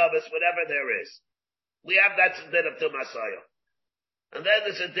 Chatzikav Tzavas, whatever there is. We have that din of Tumas Ayah. And then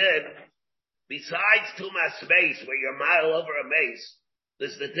there's a din, besides Tumas Mace, where you're mile over a mace,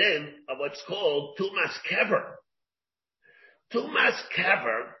 there's the din of what's called Tumas Kever. Tumas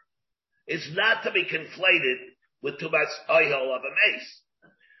kever is not to be conflated with tumas oil of a mace.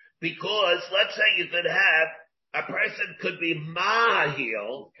 Because let's say you could have, a person could be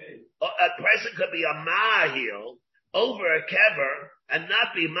mahil, a person could be a mahil over a kever and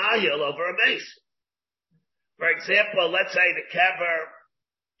not be mahil over a mace. For example, let's say the kever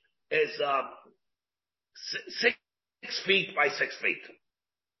is 6 feet by 6 feet.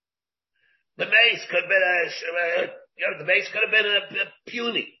 The mace could have been the mace could have been a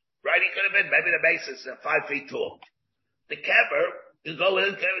puny, right? He could have been, maybe the mace is 5 feet tall. The kever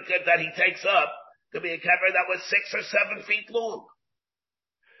that he takes up could be a kever that was 6 or 7 feet long.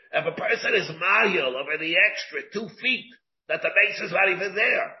 If a person is mahil over the extra 2 feet, that the mace is not even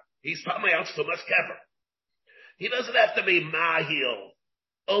there, he's talking about too much kever. He doesn't have to be mahil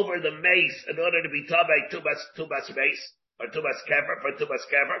over the mace in order to be talking too much mace or too much kever for too much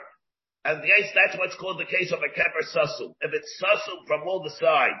kever. And yes, that's what's called the case of a kever susum. If it's susum from all the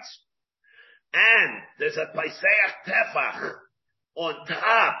sides, and there's a paiseach tefach on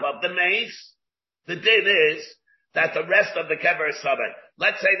top of the mace, the din is that the rest of the kever is sabek.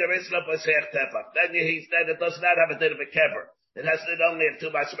 Let's say there is no paiseach tefach, then it does not have a din of a kever. It has to only have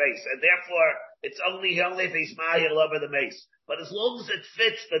too much mace, and therefore it's only if he's mahil over the mace. But as long as it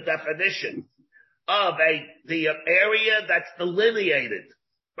fits the definition of the area that's delineated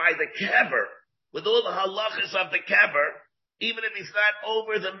by the kever, with all the halachas of the kever, even if he's not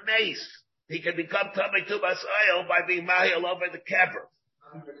over the mace, he can become tamei tumas oil by being mahil over the kever.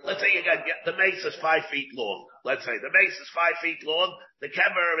 Let's say the mace is 5 feet long. Let's say the mace is 5 feet long, the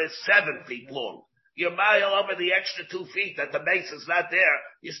kever is 7 feet long. You're mahil over the extra 2 feet that the mace is not there,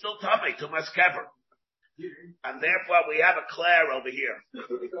 you're still tamei tumas kever. And therefore we have a clare over here.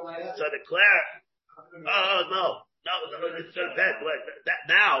 So the clare, No, it's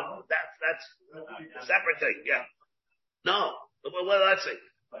that's a separate thing, yeah. No, well, let's see.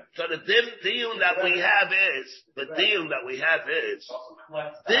 So the deal that we have is, this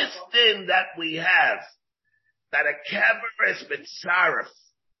thing that we have, that a kever is mitzaref.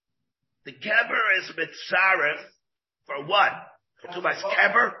 The kever is mitzaref for what? For tumas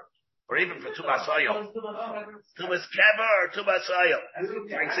kever? Or even for tumas oil. Tumas kever or tumas oil.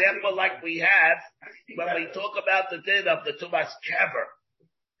 For example, like we have, when we talk about the din of the tumas kever,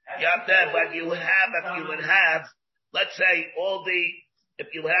 you have to have, if you would have, let's say if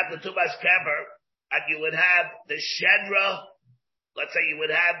you have the tumas kever, and you would have the shedra, let's say you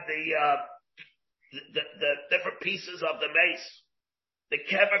would have the different pieces of the mace, the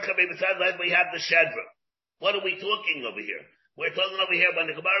kever could be beside, like we have the shedra. What are we talking over here? We're talking over here when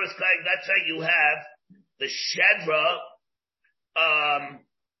the Gemara is saying, let's say you have the shedra,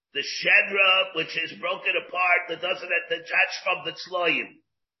 which is broken apart, that doesn't detach from the tzloyim,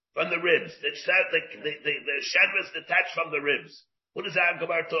 from the ribs. The shedra is detached from the ribs. What is that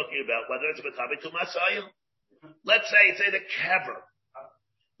Gemara talking about? Whether it's B'tamei tumas oil? Let's say it's in the kever.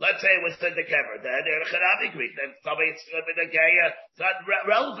 Let's say it was in the kever. Then tell me it's not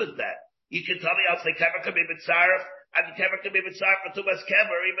relevant then. You can tell me else the kever could be mitzaref, and the kever could be mitzaref for tumas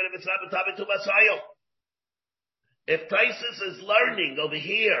kever, even if it's not B'tamei tumas oil. If Taisus is learning over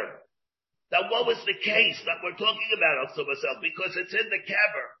here that what was the case that we're talking about of tumas oil, because it's in the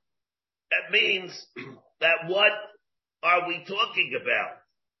kever, that means that what are we talking about?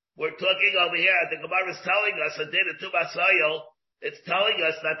 We're talking over here, the Gemara is telling us a din of tumas oil. It's telling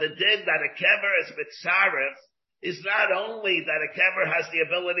us that the din that a kever is mitzaref is not only that a kever has the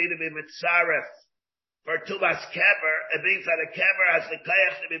ability to be mitzaref for tumas kever, it means that a kever has the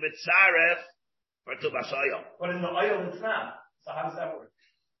koyach to be mitzaref for tumas oil. But in the oil it's not. So how does that work?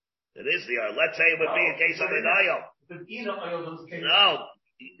 It is the oil. Let's say it would be a case of an oil. But either oil doesn't case. No.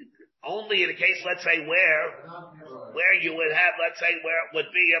 Only in a case, let's say, where you would have, let's say, where it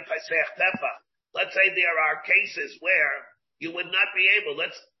would be a Pesach Tefa. Let's say there are cases where you would not be able,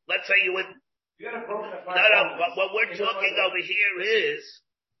 let's say you would, but what we're talking over here is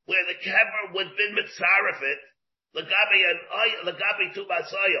where the kever would be mitzarefit, Lagabi tumas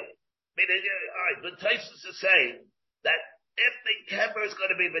oil. Meaning, alright, but Taisus is saying that if the kever is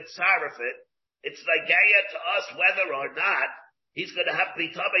going to be mitzarefit, it's like gaya to us whether or not he's going to have to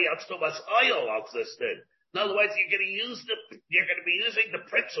be tamei on tumas oil of this thing. In other words, you're going to be using the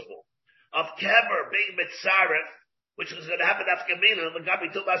principle of kever being mitzaref, which is going to happen after Gemina and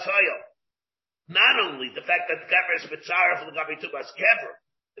Lagabi tumas oil. Not only the fact that the kever is mitzaref Lagabi tumas kever,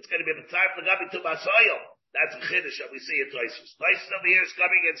 it's going to be mitzaref Lagabi tumas oil. That's a chiddush that we see in Taisus. Taisus over here is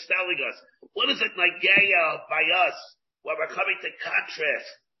coming and telling us, what is it like gaya by us when we're coming to contrast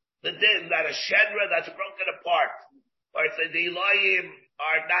the din that a shedra that's broken apart, or if the dilayim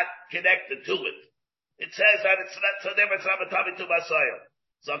are not connected to it. It says that it's not, so never it's not matame to Masayo.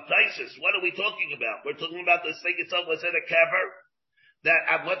 Sometimes, what are we talking about? We're talking about this thing itself was in a kever.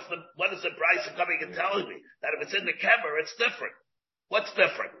 That, what is the price of coming and telling me? That if it's in the kever, it's different. What's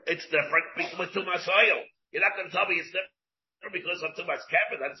different? It's different with Tumas oil. You're not going to tell me it's different because of Tumas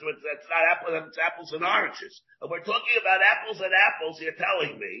kever. That's not apples, it's apples and oranges. And we're talking about apples and apples, you're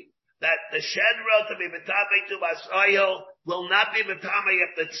telling me that the shedra to be metame Tumas oil will not be metame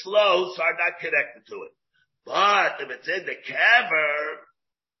if the slows are not connected to it. But if it's in the kever,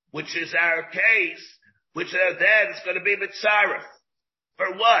 which is our case, which then it's going to be mitzaref.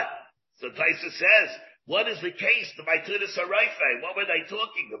 For what? So Taisa says, what is the case to my Tunis Araife? What were they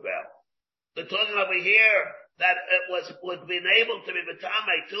talking about? They're talking over here that it would be able to be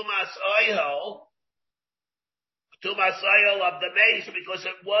Batame Tumas Oil of the maize because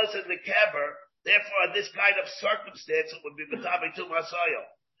it was in the kever. Therefore, in this kind of circumstance, it would be Batame Tumas Oil.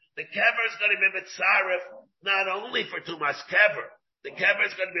 The kever is going to be Mitzaref not only for Tumas kever. The kever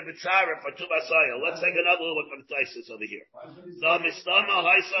is going to be mitzaref for Tumas oil. Let's take another look at the Taisus over here. So mistama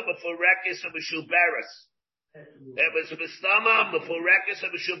haisa b'furekis and b'shuberes. It was mistama b'furekis and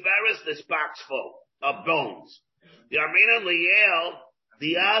b'shuberes. This box full of bones. Yarmina liel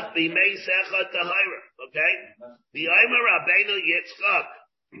diaf b'mei secha tahira. Okay. The Aimer Rabbeinu Yitzchak.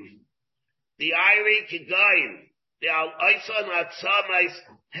 The Iri Kigayin. The Al Aisan Atzamais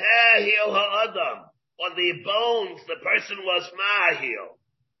Hehil Ha'adam. On the bones, the person was mahil.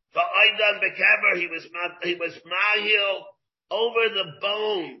 For Aidan Bekever, he was mahil over the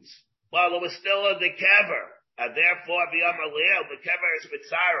bones while it was still in the kever. And therefore, B'yamaleel, the kever is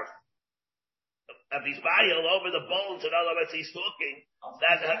mitzaref. If he's mahil over the bones, in other words, he's talking,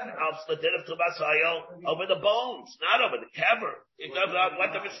 that helps the din of Tumas Hayil over the bones, not over the kever. It does not, what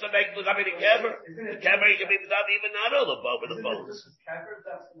the mitzvah make the kever? The kever, he can be even not over the bones.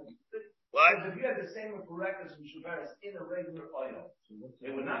 What? If you had the same correctness from Shuberes in a regular oil,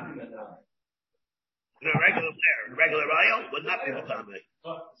 it would not be metame. In a regular oil would not be metame.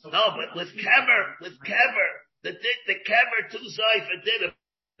 No, but with kever, the kever to Zayf and did a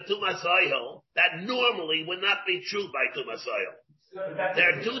Tumas oil, that normally would not be true by Tumas oil. There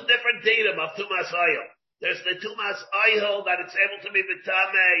are two different datum of Tumas oil. There's the Tumas oil that it's able to be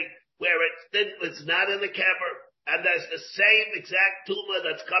metame, where it's not in the kever. And there's the same exact tumah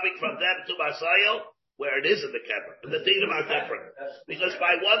that's coming from them to Masayo, where it is in the kever. And the dinim are different. Because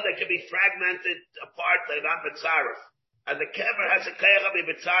by one, they can be fragmented apart, they're not mitzaref. And the kever has a kayach of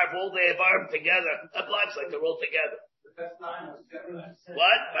mitzaref, all they have together, that looks like they're all together.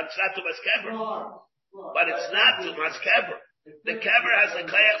 What? But it's not Tumas kever. But it's not Tumas kever. The kever has a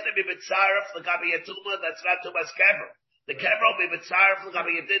kayach to be mitzaref, the gabi tumah, that's not Tumas kever. The kever will be mitzaref, the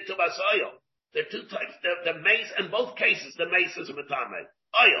gabi yedid to Masayo. There are two types. The mace, in both cases, the mace is a metame.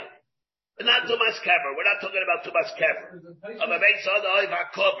 Oil. And not Tumas kever. We're not talking about Tumas kever. Of a mace on the oil,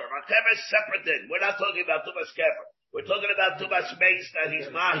 cover. A kever is separate din. We're not talking about Tumas kever. We're talking about Tumas mace that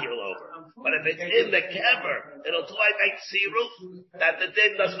he's mahil over. But if it's in the kever, it'll make siruf that the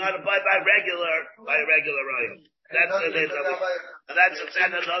din does not apply by regular oil. That's the din. And that's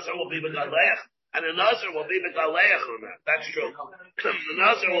and the Nazir will be Megalech. And the Nazir will be Megalech on that. That's true. The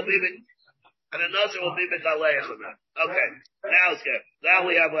Nazir will be and another will be Megalech on that. Okay. Now it's good. Now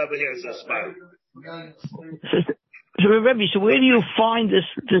we have over here some spot. So Rebbe, so where do you find this,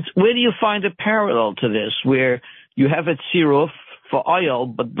 where do you find a parallel to this, where you have a tziruf for oil,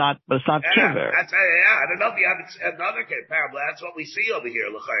 but it's not kever? I don't know if you have another parallel. That's what we see over here,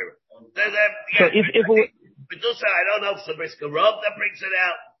 l'chayra. So if Medusa, I don't know if it's the Brisker Rub that brings it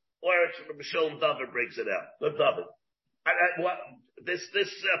out, or it's from Shalom David brings it out. Good David. This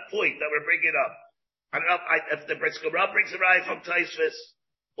point that we're bringing up. I don't know if the Brisker Rab brings the raya from Taisvis,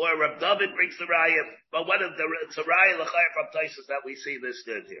 or Rab David brings the raya, but one of it's a raya l'chayr from Taisvis that we see this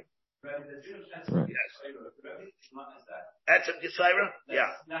good here. Yes. Etzem Yisrael?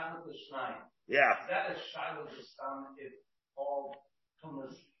 Yeah. Yeah. Is that a shiloh Islam if all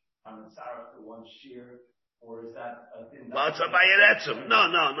tumas are mitzaref to one shear, or is that a thing? Well, it's by an etzem. No,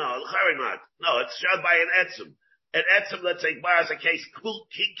 l'chayr not. No, it's shot by an etzem. An etzem, let's say, as a case,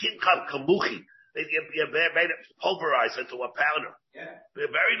 kinkam kamuchi. You made it pulverized into a powder. Yeah. They're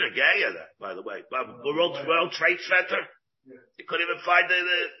very negaya that, by the way. But the World Trade Center, you couldn't even find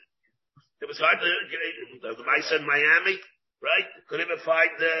it was hard to, the mice in Miami, right? Couldn't even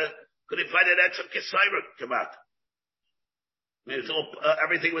find an etzem kisayra come out. I mean, it's all,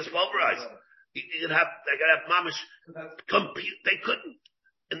 everything was pulverized. They could have mamish compete, they couldn't.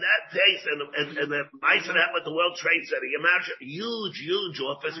 In that case, and the mice that happened with the World Trade Center, you imagine a huge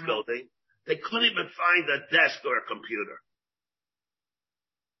office building. They couldn't even find a desk or a computer.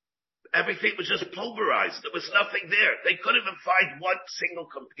 Everything was just pulverized. There was nothing there. They couldn't even find one single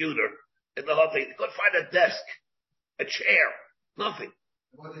computer in the whole thing. They couldn't find a desk, a chair, nothing.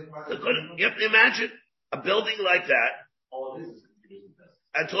 They couldn't. You have to imagine a building like that.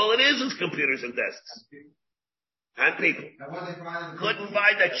 That's all it is computers and desks. And people. Couldn't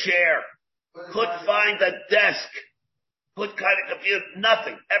find a chair. Couldn't find a desk. Couldn't find a computer.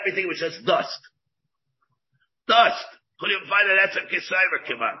 Nothing. Everything was just dust. Dust. Couldn't even find an Etzem Kisayra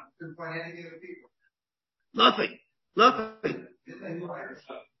come on. Couldn't find anything of people. Nothing. Nothing.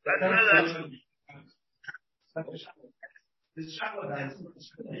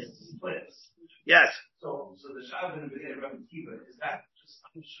 Yes. So the Shabbat in the beginning of Rabbi Kiva, is that just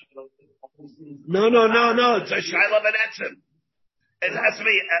No. It's a Shiloh of an Etzem. It has to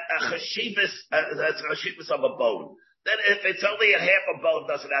be a chashivas of a bone. Then if it's only a half a bone,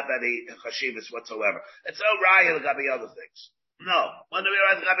 doesn't have any chashivas whatsoever. It's no raya, there gotta be other things. No. When do we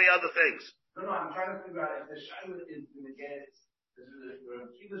write, there gotta be other things? No, I'm trying to figure out if the Shiloh is in the get, the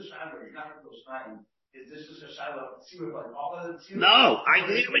Kiva Shiloh is not those time. Is this just a Shiloh? Like all of the No, I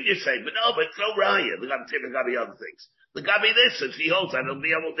hear what you're saying, but no, but it's no raya. There gotta be other things. There gotta be this, if he holds that, he'll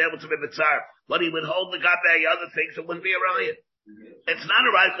be able to be mitzvah. But he would hold the gotta other things, it wouldn't be a raya. It's not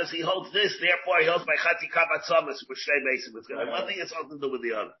a right because he holds this, therefore he holds by Chati Kabat Samas, which Shnei Mason was going to. One thing has something to do with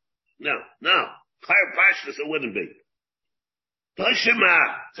the other. No. Higher Pashtus, it wouldn't be.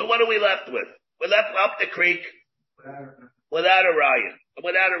 Toshima. So what are we left with? We're left up the creek without a raya,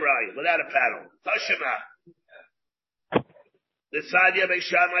 without a paddle. Toshima. The Sadia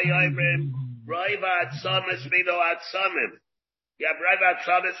Beishama Yavrim, Raiva Atsamis, Mido Atsamim. You have Raiva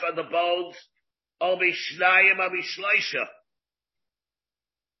Atsamis for the bones, Obi Shnayim, Obi Shloisha.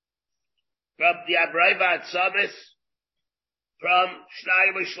 From the Abraiva Atzamis, from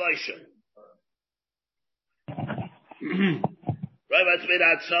Shnayim Shloisha. Raiva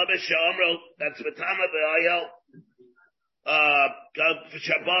Atzamis, Shomro, that's Matama Be'ayel,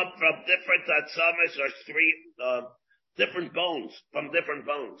 Shabbat from different Atzamis, or three, different bones, from different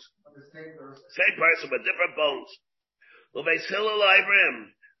bones. Same person, but different bones. Uveis Hillel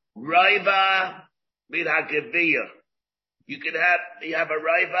Ibrim, Raiva Min HaGeviyah. You have a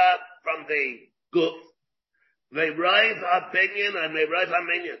Raiva from the guf. They rive a binyan and they rive a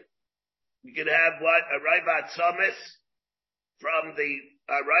minyan. You can have what? A rive atzamis from the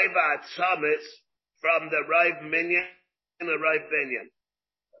rive minyan and a rive binyan.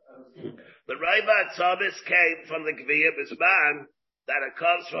 The rive atzamis came from the gviyah bisman that it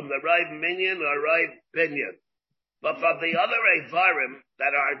comes from the rive minyan or rive binyan. But from the other Eivarim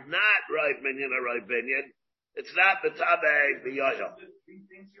that are not rive minyan or rive binyan, it's not the Tabe B'Yoyel.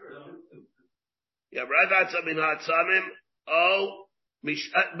 Yeah, Raivatza min Hatsamim,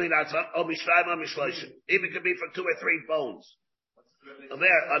 min Hatzam, Mishraim, Mishloishim. Even could be from 2 or 3 bones.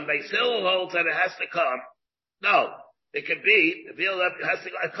 There, on Beis Hillel holds that it has to come. No, it could be, it has to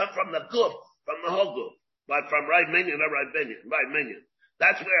come from the guf, from the whole guf. But from right minion or right minion.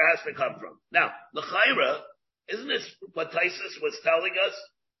 That's where it has to come from. Now, the Chayra, isn't this what Taisus was telling us?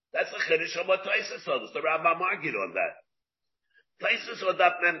 That's the chiddush of what Taisus told us. The Rambam argued on that. Taisus or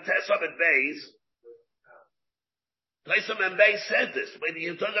Daf Mem Tesam and Beis. Taisus and Beis said this. When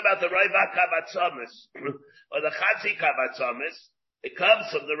you talk about the Raiva Kabatzamis or the Chatzi Kabatzamis, it comes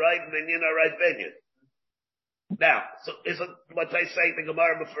from the right minion or right binyan. Now, so isn't what they say the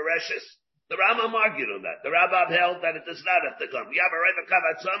Gemara Mefereshes? The Rambam argued on that. The Rambam held that it does not have to come. You have a Raiva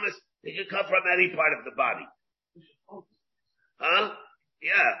Kabatzamis, it can come from any part of the body. Huh?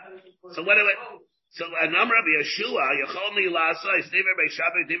 Yeah. So what do we? So a number of Yeshua, Yecholni Lasa, Diver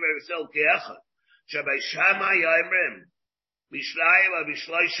Beishabe, Diver Yisel Keachad, Shabeishama Yimrim, Mishnayim,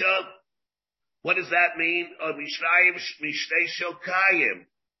 Mishloisha. What does that mean? Or Mishnayim, Mishnei Shokayim,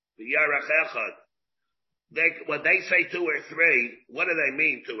 Yarach Echad. When they say 2 or 3, what do they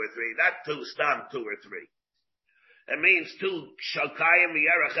mean 2 or 3? Not 2 stam 2 or 3. It means 2 Shokayim,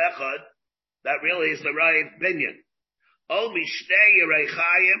 Yarach Echad. That really is the right binyan. Oh, Mishnei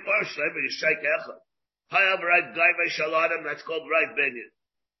Yerechayim, or Shlem Yishek Echad. However, right Gaiva Shaladim, that's called right binyan.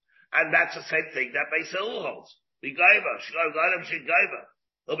 And that's the same thing that Beis Hillel holds. The Gaiva, Shaladim Shik Gaiva.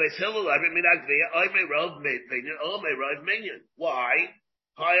 Oh, Beis Hillel, I mean, I may rove binyan, oh, may rove minyan. Why?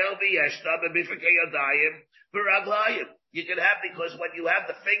 However, Yeshtab and Bifakei Yadayim, Baraglayim. You can have, because when you have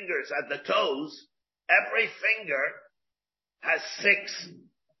the fingers and the toes, every finger has 6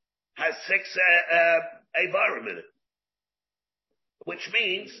 Eivarim in it. Which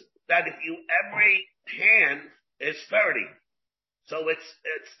means that if every hand is 30. So it's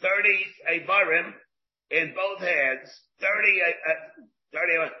 30 Eivarim in both hands, 30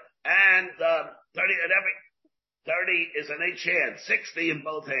 and 30 in every, 30 is in each hand, 60 in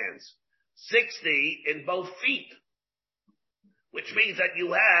both hands. 60 in both feet, which means that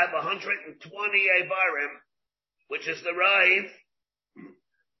you have 120 Avarim, which is the Rive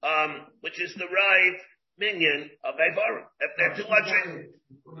minion of Avarim. If they're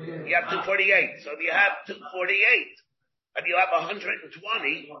 200, you have 248. So if you have 248, and you have 120,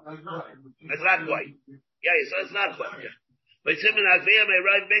 it's not quite. Yeah, so it's not quite. Yeah. But Simon Nazir may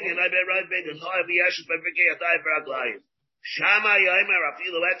ride big and I may ride big and I be Yeshiv by Vicky at Ibrahim. Shama Yomer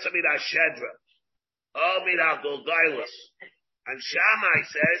Afilu Etzamid Ashedra. Oh, Mina Golgailus. And Shammai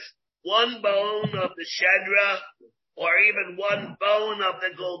says, one bone of the Shedra, or even one bone of the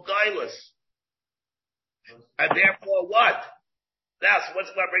Golgailus. And therefore what? That's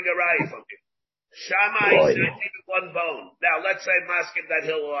what's going to bring a raya from here. Shammai says even one bone. Now let's say Maskin that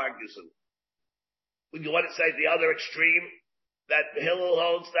Hillel argues him. Would you want to say the other extreme? That Hillel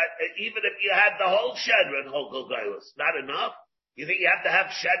holds that even if you had the whole Shedra and whole Golgailus, not enough? You think you have to have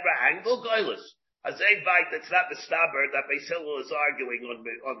Shedra and Golgailus? As a bite that's not the stabber that Beis Hillel is arguing on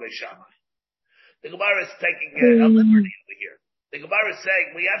Beis Shammai. The Gemara is taking a liberty over here. The Gemara is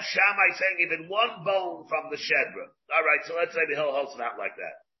saying, we have Shammai saying even one bone from the Shedra. Alright, so let's say the Hillel holds not like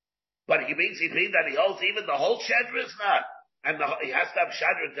that. But he means that he holds even the whole Shedra is not. And he has to have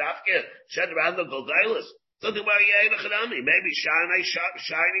Shedra Dafke, Shedra and the Golgailus. So the Gemara, maybe shiny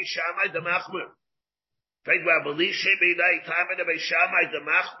Shammai the Machmer.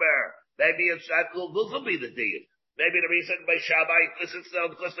 Maybe it's that will be the deal. Maybe the reason by Shammai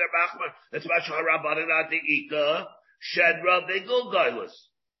because they're Machmer, it's Mashal Rabbanan the Ika, Shedra the Golgailus.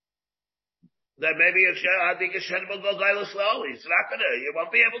 Then maybe if I think it's Shedra Golgailus low, he's not you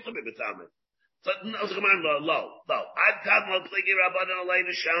won't be able to be B'tamid. So, no, come on, low. I'd come on Pligi Rabbanan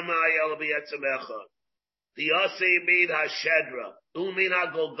Alayna Shammai, El B'Yetzamecha. The Yossi mean HaShedra, Umin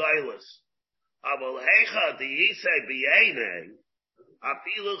HaGolgailus. Aval Hecha, the Yisei B'Yene,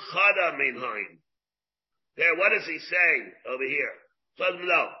 Afilu Chada Minhain. There, what is he saying over here? So,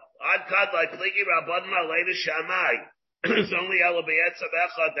 no. I'd cut like Pligi Rabbanan Alayna Shammai. It's only El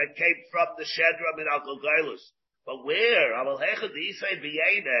B'Yetzamecha that came from the Shedra Min HaGolgailus. But where? Aval Hecha, the Yisei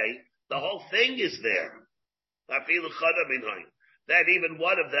B'Yene, the whole thing is there. Afilu Chada Minhain. That even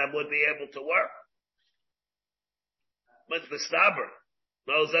one of them would be able to work. But the stabber.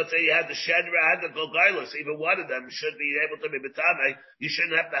 No, let's say you had the Shedra and the Golgailus. Even one of them should be able to be B'tamei. You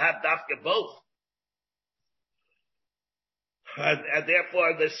shouldn't have to have Dafka both. And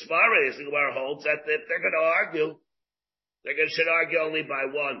therefore the Svara is the Gemara holds that if they're going to argue, should argue only by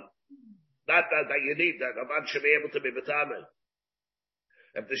one. Not that you need that. A man should be able to be B'tamei.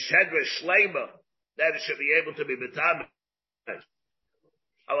 If the Shedra is Shlema, then it should be able to be B'tamei.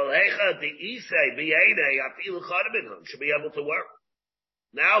 Should be able to work.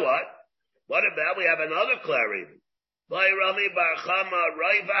 Now what? What about we have another clarity?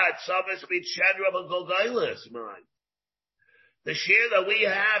 The shear that we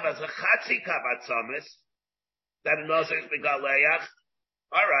have as a chatzi kabat samis, that a Nazir is begaleach.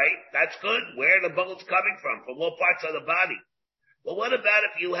 Alright, that's good. Where are the bones coming from? From what parts of the body? Well, what about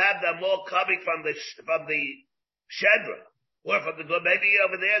if you have them all coming from the Shedra? Or from the good, maybe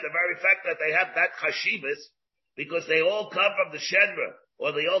over there, the very fact that they have that chashivas, because they all come from the Shedra, or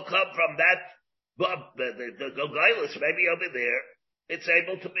they all come from that, the Golgailus, maybe over there, it's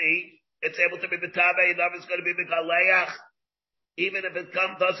able to be B'tamei, and it's going to be B'galeach, even if it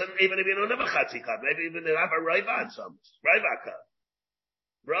doesn't, even if you don't have a Chatzikah, maybe even if you have a Raivat Samas,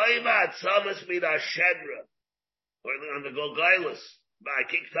 Raivat Samas mean a Shedra, or on the Golgailus, by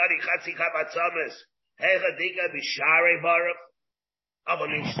Kiktani Chatzikah Batzamas, Hecha Dika Bishare Baruch,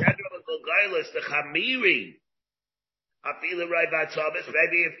 Avanin Shedra Golgailus, the Chamiri, I feel the Raivat Samas,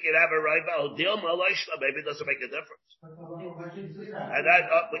 maybe if you have a Raivat, maybe it doesn't make a difference. And that,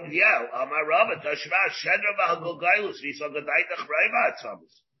 my Rabbi, Tashma, Shedra Golgailus, Visagaitach Raivat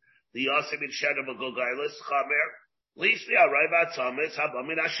Samas. The Yosim in Shedra Golgailus, Chamer, least the Raivat Samas,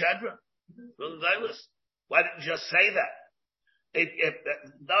 Habamin Shedra Golgailus. Why didn't you just say that? If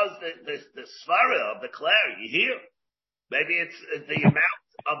does the svara of the clay, you hear? Maybe it's the amount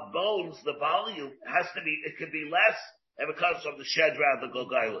of bones, the volume has to be, it could be less if it comes from the Shedra and the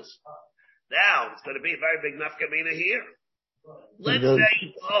Golgailus. Now, it's going to be a very big nafkamina here. Let's say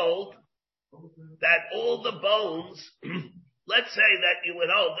you hold that all the bones, let's say that you would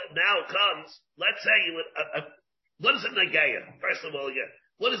hold, that now comes, let's say you would, what is it Nagaya? First of all,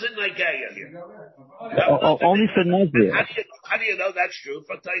 what is it Nagaya here? Only for Nazir. How do you know that's true?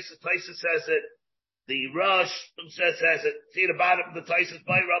 For Taisa says it, the Rosh says it, see the bottom of the Taisa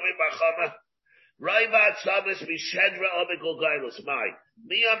by Rabbi Barchama, Raivat Samas Mishedra Golgailus Mai.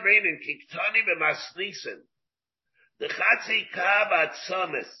 Mi Amrin Kiktani B'Masnisin. The Chatzi Kabat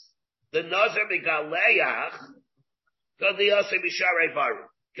Samas The Nazir Migaleach, God the Yosef Misharei Baru.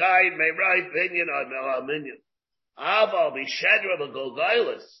 Kain may right Binyan or no Minyan. Aval Mishedra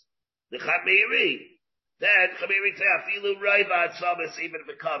Golgailas. The Chamiri. Then Chamiri say Afilu Raiva Tzamis, even if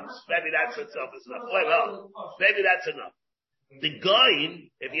it comes, maybe that's itself is enough. Well, maybe that's enough. The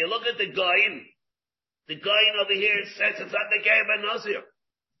Goyin, if you look at the Goyin over here says it's not the game of Nazir.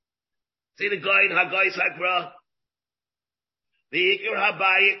 See the Goyin Hagais Hagra. The Ikir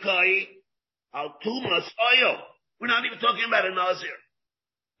Habayi Koi Al Tumas Oyo. We're not even talking about a Nazir.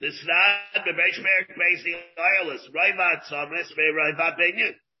 The Snad, the Beishmer, the Ayalus, Raivat Samis, Raivat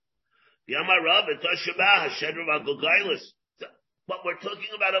Benyan. Yamarav, and Toshaba, Shedra Gugailis. What we're talking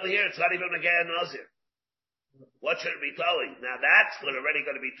about over here, it's not even a Gaya Nazir. What should it be telling? Now that's already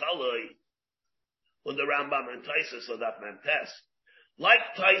going to be telling when the Rambam and Taisus of that Memtes.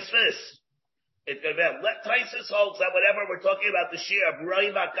 Like Taisus, it's going to be, Taisus holds that whatever we're talking about the Shir of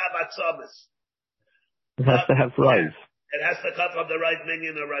Raivat Kavat Samis. It has to have Raiv. It has to come from the right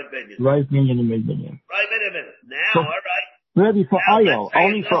minion or right minion. Right minion and mid minion. Right minion. Now, all right. Ready for oil,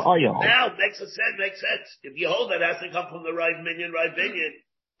 only for oil. Now, makes sense. If you hold it has to come from the right minion, let's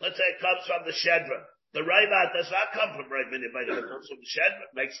say it comes from the Shedra. The Raivat does not come from right minion, but it comes from the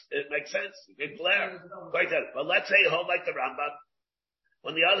Shedra. It makes sense. It's clear. But let's say you hold like the Rambam.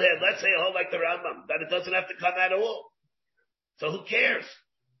 On the other hand, let's say you hold like the Rambam, that it doesn't have to come at all. So who cares?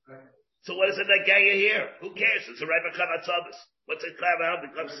 So what is it that Gaya here? Who cares? It's a Rebbe Kavatzabas. What's it about?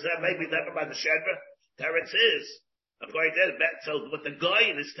 Because maybe never by the Shedra. Teretz is. According to that, so what the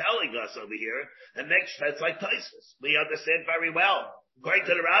Goyin is telling us over here, it makes sense like Taisus. We understand very well. According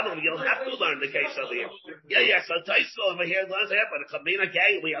to the Rambam, you'll have to learn the case over here. Yeah, so Taisus over here learns here, but a Kamina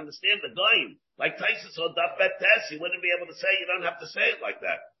Gaya, we understand the Goyin. Like Taisus on Daf Bet Tes, you wouldn't be able to say, you don't have to say it like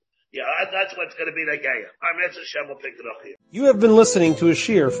that. Yeah, that's what's going to be the Gaya. Our Mitzvah Shem will pick it up here. You have been listening to a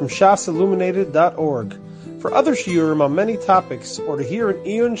shiur from shasilluminated.org. For other shiurim on many topics, or to hear an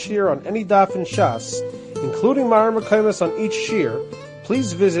Iyun shiur on any daf in Shas, including Mara Mekaymas on each shiur,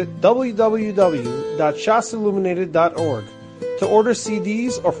 please visit www.shasilluminated.org. To order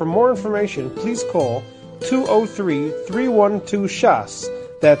CDs or for more information, please call 203-312-SHAS.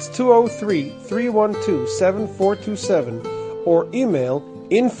 That's 203-312-7427, or email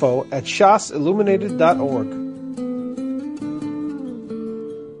info@shasilluminated.org.